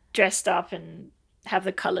like dressed up and have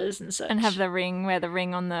the colours and such. And have the ring, wear the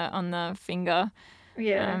ring on the finger.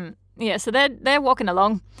 Yeah. So they're walking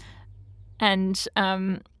along and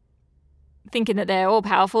thinking that they're all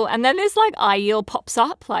powerful. And then this like eye eel pops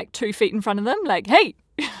up like 2 feet in front of them, like, hey.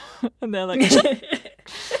 And they're like,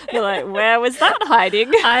 they're like, where was that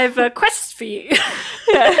hiding? I have a quest for you.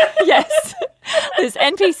 Yeah, yes. This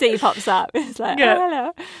NPC pops up. It's like,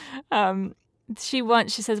 oh, hello. She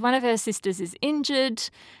says one of her sisters is injured.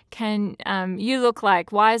 Can you look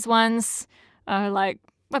like wise ones? Like,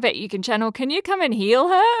 I bet you can channel. Can you come and heal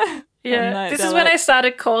her? Yeah. This is when I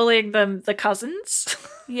started calling them the cousins.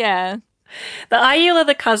 Yeah. The Aiel are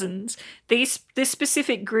the cousins. This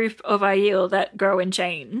specific group of Aiel that grow and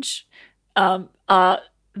change are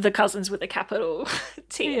the cousins with a capital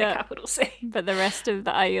T and a capital C. But the rest of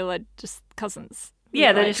the Aiel are just cousins.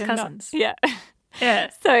 Yeah, they're just cousins. Yeah.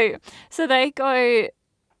 Yeah. So they go,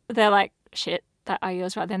 they're like, shit, that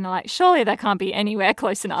Aiel's right. Then they're like, surely they can't be anywhere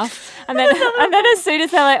close enough. And then as soon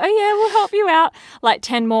as they're like, oh yeah, we'll help you out, like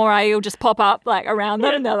 10 more Aiel just pop up like around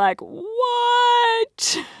them and they're like,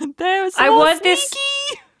 what? They're so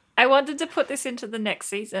sneaky. I wanted to put this into the next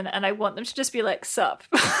season and I want them to just be like, sup.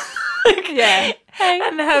 Yeah. Hey.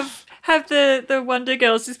 And have the Wonder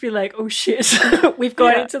Girls just be like, oh shit, we've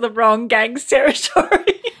gone into the wrong gang's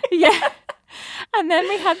territory. Yeah. And then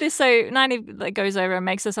we have this, so Nynaeve like, goes over and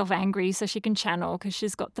makes herself angry so she can channel because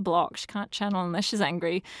she's got the block. She can't channel unless she's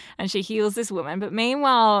angry. And she heals this woman. But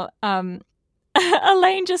meanwhile,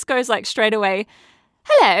 Elaine just goes like straight away,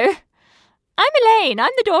 hello, I'm Elaine.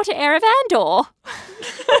 I'm the daughter heir of Andor.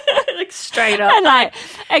 Like straight up. And like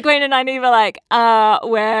Egwene and Nynaeve are like,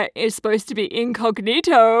 we're supposed to be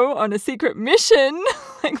incognito on a secret mission.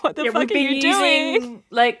 Like, what the fuck are you doing? Using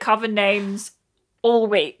like cover names all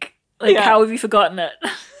week. Like, how have you forgotten it?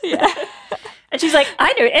 Yeah. And she's like,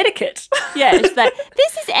 I know etiquette. Yeah, she's like,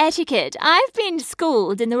 this is etiquette. I've been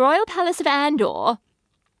schooled in the royal palace of Andor,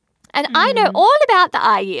 and I know all about the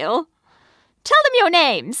Aiel. Tell them your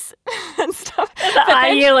names and stuff. And the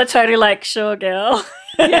Aiel are totally like, sure, girl.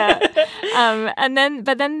 Yeah.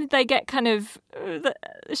 But then they get kind of,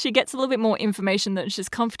 she gets a little bit more information that she's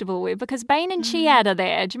comfortable with because Bane and Chiad are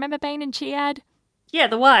there. Do you remember Bane and Chiad? Yeah,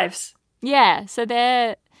 the wives. Yeah, so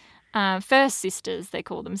they're first sisters, they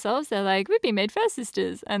call themselves. They're like, we've been made first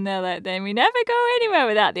sisters. And they're like, then we never go anywhere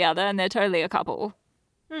without the other. And they're totally a couple.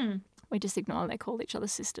 We just ignore they call each other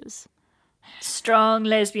sisters. Strong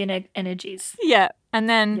lesbian energies. Yeah. And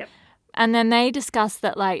then they discuss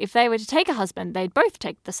that, like, if they were to take a husband, they'd both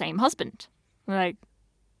take the same husband. Like,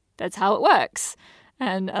 that's how it works.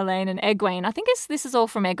 And Elaine and Egwene, I think this is all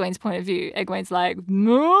from Egwene's point of view. Egwene's like,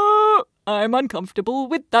 no, I'm uncomfortable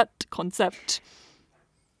with that concept.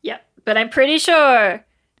 Yeah, but I'm pretty sure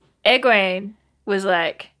Egwene was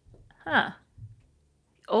like, huh.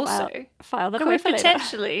 Also, file that away for later.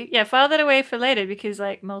 Potentially, file that away for later because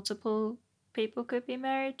like multiple people could be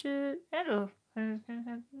married to Andor.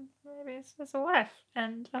 Maybe it's a wife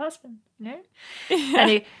and a husband, you know?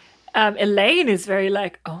 Yeah. And Elaine is very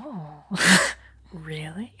like, oh,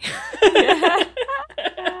 really?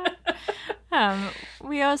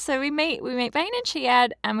 We meet Bane and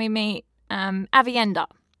Chiad and we meet Avienda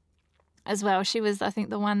as well. She was, I think,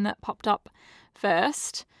 the one that popped up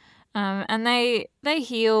first. And they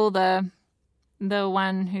heal the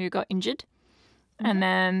one who got injured. And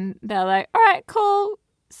then they're like, all right, cool,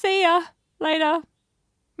 see ya later.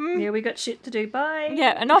 Yeah, we got shit to do, bye.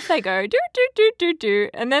 Yeah, and off they go, do.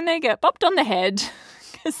 And then they get bopped on the head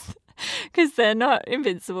because they're not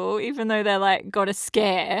invincible, even though they're like got a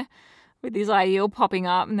scare with these Aiel popping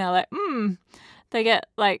up. And they're like, they get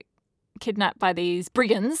like kidnapped by these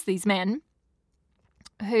brigands, these men,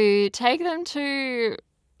 who take them to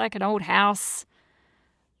like an old house.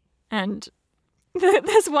 And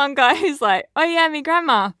there's one guy who's like, oh yeah, me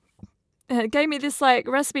grandma gave me this like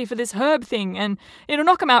recipe for this herb thing and it'll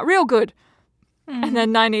knock them out real good. And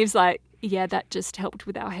then Nynaeve's like, yeah, that just helped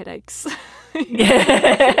with our headaches.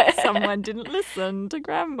 Someone didn't listen to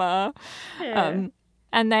grandma. Yeah.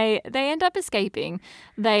 And they end up escaping.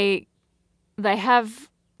 They're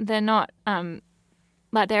not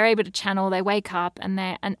like they're able to channel. They wake up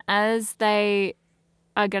and as they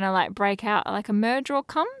are gonna like break out, like a murderer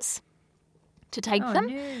comes to take them.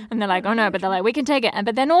 No. And they're like, oh no, but they're like, we can take it.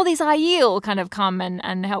 But then all these Aiel kind of come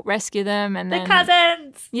and help rescue them. And the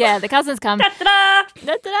cousins. Yeah, the cousins come. Da-da-da.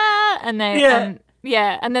 Da-da-da. And they,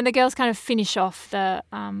 and then the girls kind of finish off the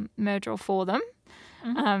murderer for them.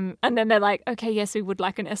 And then they're like, okay, yes, we would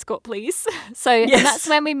like an escort, please. And that's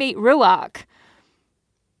when we meet Ruark.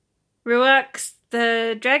 Ruark's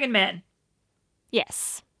the dragon man.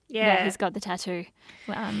 Yes. Yeah. He's got the tattoo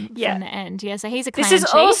from the end. Yeah, so he's a clan This is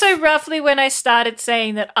chief. also roughly when I started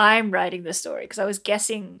saying that I'm writing the story because I was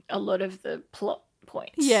guessing a lot of the plot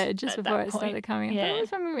points. Yeah, just before it started coming. Yeah. I thought it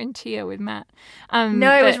was when we were in Tier with Matt.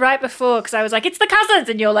 No, it was right before because I was like, it's the cousins.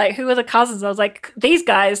 And you're like, who are the cousins? I was like, these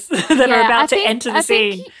guys that are about to enter the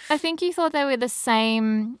scene. I think you thought they were the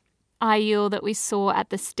same Aiel that we saw at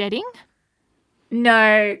the steading.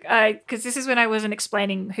 No, because this is when I wasn't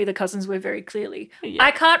explaining who the cousins were very clearly. Yeah.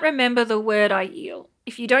 I can't remember the word Aiel.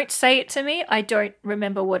 If you don't say it to me, I don't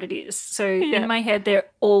remember what it is. So in my head, they're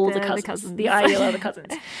the cousins. The Aiel are the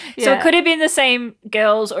cousins. So it could have been the same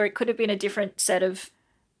girls, or it could have been a different set of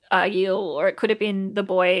Aiel, or it could have been the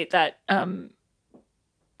boy that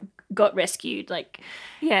got rescued.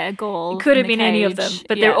 Gaul. It could have been any of them,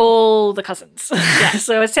 but they're all the cousins.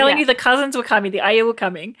 So I was telling you the cousins were coming, the Aiel were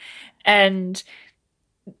coming, and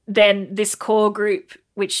then this core group,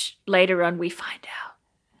 which later on we find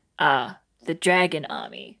out the Dragon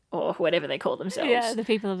Army, or whatever they call themselves. Yeah, the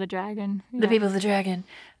people of the dragon. The people of the dragon.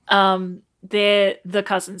 They're the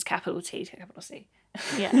cousins, capital T, capital C.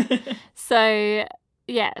 Yeah. So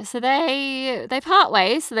they part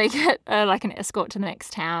ways. So they get an escort to the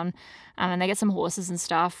next town, and they get some horses and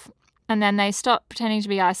stuff. And then they stop pretending to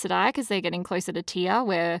be Aes Sedai because they're getting closer to Tia,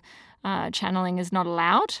 where channeling is not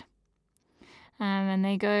allowed. And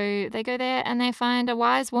they go there and they find a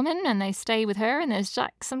wise woman and they stay with her, and there's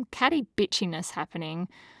like some catty bitchiness happening,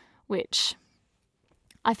 which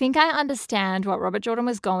I think I understand what Robert Jordan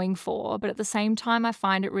was going for, but at the same time I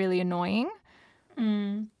find it really annoying.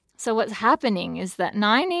 So what's happening is that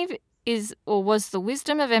Nynaeve was the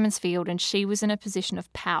wisdom of Emond's Field, and she was in a position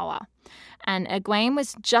of power. And Egwene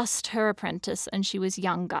was just her apprentice and she was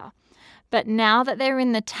younger. But now that they're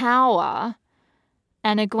in the tower,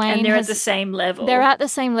 and Egwene and they're at the same level. They're at the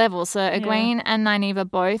same level. So Egwene and Nynaeve are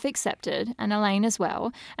both accepted, and Elaine as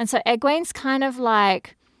well. And so Egwene's kind of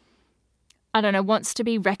like, I don't know, wants to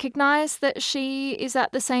be recognised that she is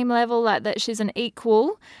at the same level, like that she's an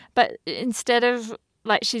equal. But instead of,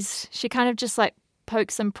 like, she kind of just like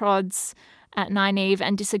pokes and prods at Nynaeve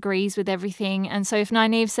and disagrees with everything. And so if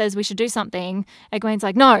Nynaeve says we should do something, Egwene's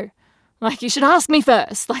like, no. Like, you should ask me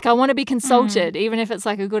first. Like, I want to be consulted, even if it's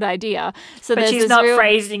like a good idea. So but she's not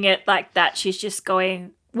phrasing it like that. She's just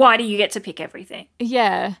going, why do you get to pick everything?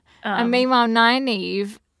 Yeah. And meanwhile,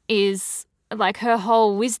 Nynaeve is, like, her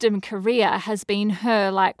whole wisdom career has been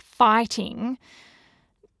her, like, fighting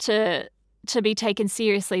to be taken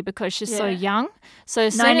seriously because she's so young. So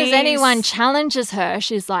as soon as anyone challenges her,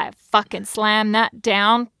 she's like, fucking slam that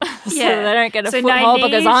down so they don't get a foothold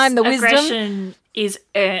because I'm the wisdom. Aggression is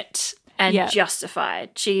earned and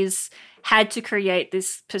justified. She's had to create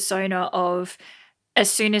this persona of,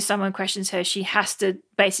 as soon as someone questions her, she has to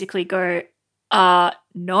basically go,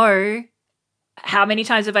 no. How many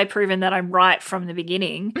times have I proven that I'm right from the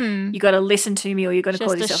beginning? You got to listen to me, or you're going to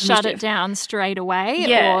cause yourself mischief. Shut it down straight away,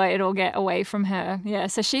 or it'll get away from her. Yeah,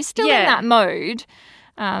 so she's still in that mode.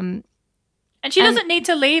 And she doesn't need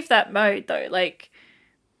to leave that mode, though. Like,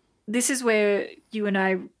 this is where you and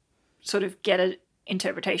I sort of get an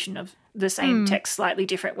interpretation of the same text slightly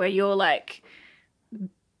different, where you're like,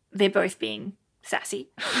 they're both being sassy.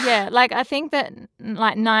 Yeah, like, I think that,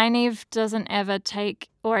 like, Nynaeve doesn't ever take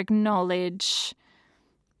or acknowledge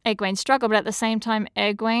Egwene's struggle, but at the same time,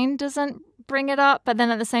 Egwene doesn't bring it up. But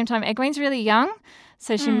then at the same time, Egwene's really young,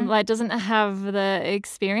 so she like doesn't have the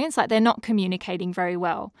experience. Like, they're not communicating very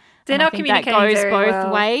well. They're not communicating very well. That goes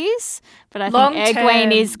both ways. But I think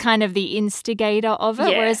Egwene is kind of the instigator of it,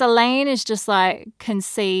 whereas Elaine is just like, can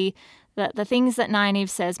see that the things that Nynaeve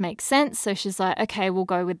says make sense. So she's like, okay, we'll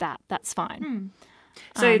go with that. That's fine.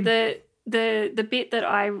 So the bit that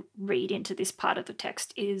I read into this part of the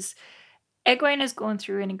text is Egwene has gone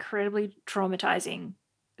through an incredibly traumatizing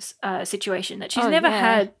situation that she's never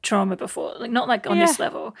had trauma before, like not like on this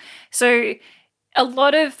level. So a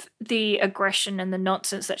lot of the aggression and the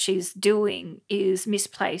nonsense that she's doing is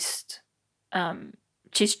misplaced.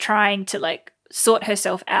 She's trying to like sort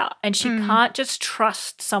herself out, and she can't just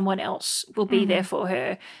trust someone else will be there for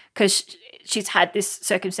her, because she's had this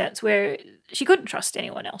circumstance where she couldn't trust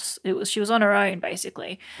anyone else. She was on her own,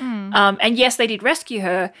 basically. And yes, they did rescue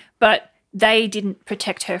her, but they didn't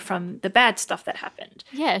protect her from the bad stuff that happened.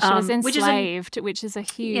 Yeah, she was enslaved, which is a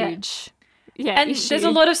huge and issue. There's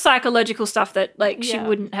a lot of psychological stuff that like she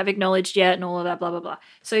wouldn't have acknowledged yet, and all of that, blah blah blah.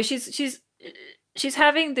 So she's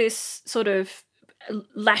having this sort of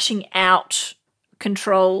lashing out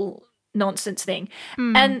control nonsense thing,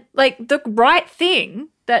 and like the right thing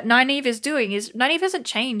that Nynaeve is doing is Nynaeve hasn't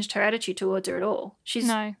changed her attitude towards her at all. She's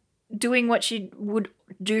doing what she would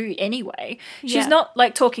do anyway. She's Yeah. not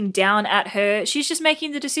like talking down at her. She's just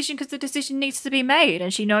making the decision because the decision needs to be made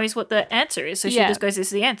and she knows what the answer is. So she Yeah. just goes, this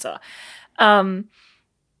is the answer.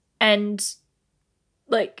 And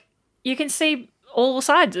like you can see all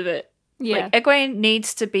sides of it. Yeah. Like Egwene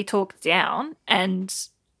needs to be talked down and Needs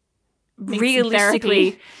some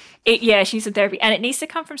realistically therapy. she needs some therapy. And it needs to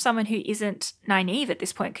come from someone who isn't naive at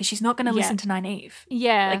this point because she's not going to listen to Nynaeve.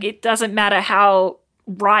 Yeah. Like it doesn't matter how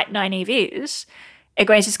right Nynaeve is.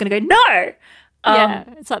 Egwene's just going to go, no! Yeah,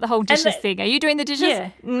 it's like the whole dishes the- thing. Are you doing the dishes? Yeah.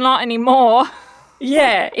 Not anymore.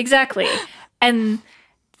 Yeah, exactly. And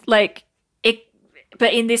like it,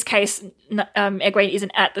 but in this case, Egwene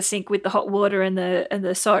isn't at the sink with the hot water and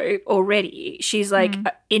the soap already. She's like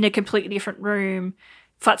in a completely different room,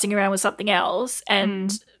 futzing around with something else. And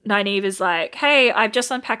Nynaeve is like, "Hey, I've just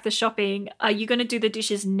unpacked the shopping. Are you going to do the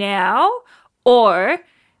dishes now,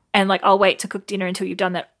 and like I'll wait to cook dinner until you've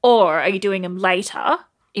done that, or are you doing them later?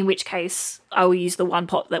 In which case, I will use the one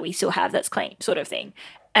pot that we still have that's clean, sort of thing."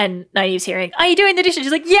 And Nynaeve's hearing, "Are you doing the dishes?"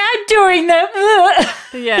 She's like, "Yeah, I'm doing them."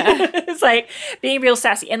 Yeah. It's like being real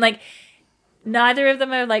sassy. And like neither of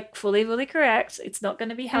them are like fully correct. It's not going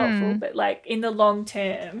to be helpful. But like in the long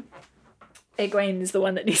term, Egwene is the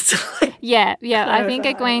one that needs to like Yeah. I think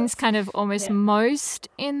clarify Egwene's this. kind of almost most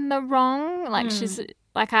in the wrong. Like she's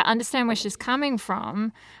like, I understand where she's coming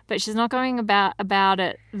from, but she's not going about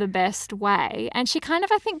it the best way. And she kind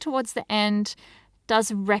of, I think, towards the end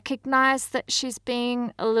does recognize that she's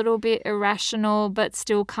being a little bit irrational, but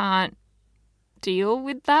still can't deal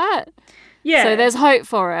with that. Yeah. So there's hope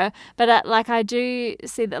for her. But like I do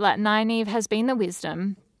see that like Nynaeve has been the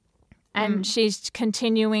wisdom and she's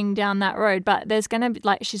continuing down that road. But there's going to be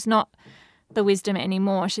like, she's not the wisdom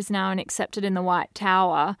anymore. She's now an accepted in the White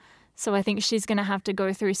Tower. So I think she's going to have to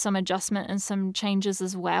go through some adjustment and some changes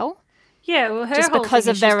as well. Yeah, well, her Just whole because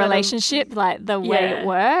thing of is their she's gotta- relationship, like the way it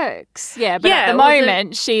works. Yeah, but Yeah, at the well,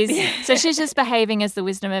 moment she's just behaving as the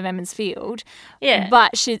wisdom of Emond's Field. Yeah.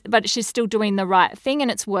 But she's still doing the right thing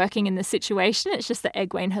and it's working in the situation. It's just that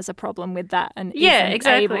Egwene has a problem with that and isn't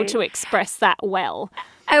able to express that well.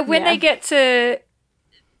 And when they get to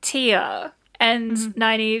Tia and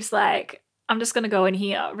Nynaeve's like, "I'm just going to go in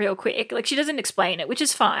here real quick." Like she doesn't explain it, which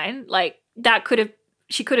is fine. Like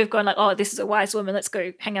she could have gone like, "Oh, this is a wise woman. Let's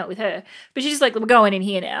go hang out with her." But she's just like, "We're going in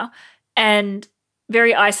here now." And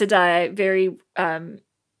very Aes Sedai, very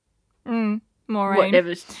Moraine.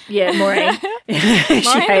 whatever. Yeah, Moraine.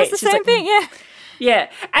 Moraine does the same thing, yeah. Yeah.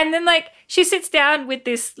 And then like she sits down with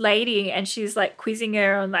this lady and she's like quizzing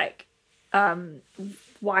her on like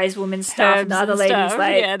wise woman stuff. Herbs And the other and lady's stuff.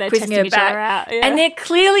 like Yeah, they're quizzing testing her each back. other out, yeah. And they're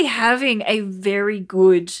clearly having a very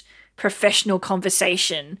good professional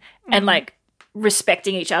conversation and like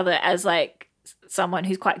respecting each other as like someone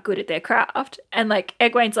who's quite good at their craft. And like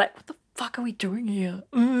Egwene's like, "What the fuck are we doing here?"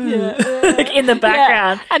 Like in the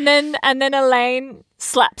background. Yeah. And then Elaine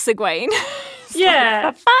slaps Egwene.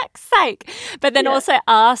 Yeah. For fuck's sake. But then also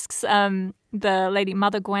asks the lady,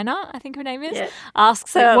 Mother Gwenna, I think her name is,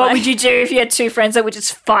 asks her, What like, would you do if you had two friends that were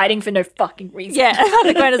just fighting for no fucking reason? Yeah,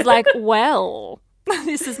 Mother Gwenna's like, "Well,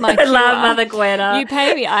 this is my I love cure. Mother Gwenna. You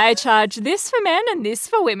pay me. I charge this for men and this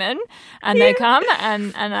for women." And they come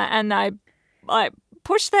and I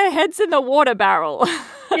push their heads in the water barrel.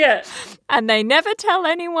 Yeah. And they never tell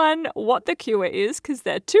anyone what the cure is because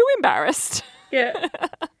they're too embarrassed. Yeah.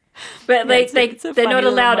 But it's a they're funny not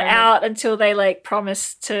little allowed moment. out until they like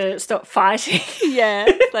promise to stop fighting. Yeah,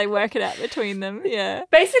 they work it out between them. Yeah.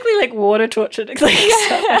 Basically like water torture to like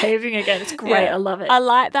start behaving again. It's great. Yeah. I love it. I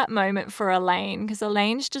like that moment for Elaine because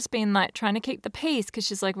Elaine's just been like trying to keep the peace because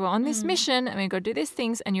she's like, "We're on this mission and we've got to do these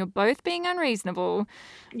things and you're both being unreasonable.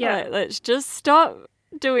 Yeah. Like, let's just stop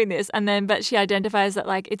doing this." And then, but she identifies that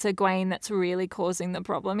like it's Egwene that's really causing the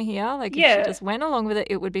problem here. Like if she just went along with it,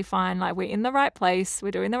 it would be fine. Like we're in the right place.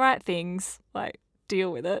 We're doing the right things. Like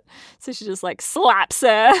deal with it. So she just like slaps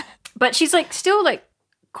her. But she's like still like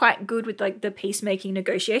quite good with like the peacemaking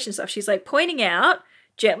negotiation stuff. She's like pointing out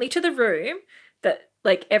gently to the room that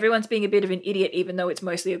like everyone's being a bit of an idiot even though it's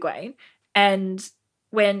mostly Egwene. And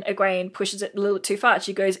when Egwene pushes it a little too far,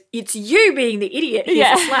 she goes, "It's you being the idiot."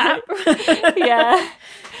 Here's a slap. Yeah.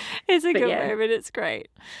 It's a good yeah. moment. It's great.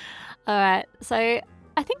 All right. So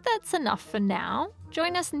I think that's enough for now.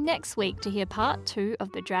 Join us next week to hear part 2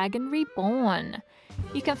 of The Dragon Reborn.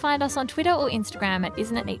 You can find us on Twitter or Instagram at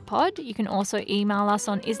Isn't It Neat Pod. You can also email us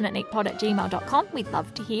on isn'titneatpod@gmail.com. We'd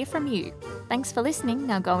love to hear from you. Thanks for listening.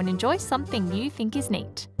 Now go and enjoy something you think is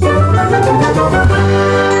neat.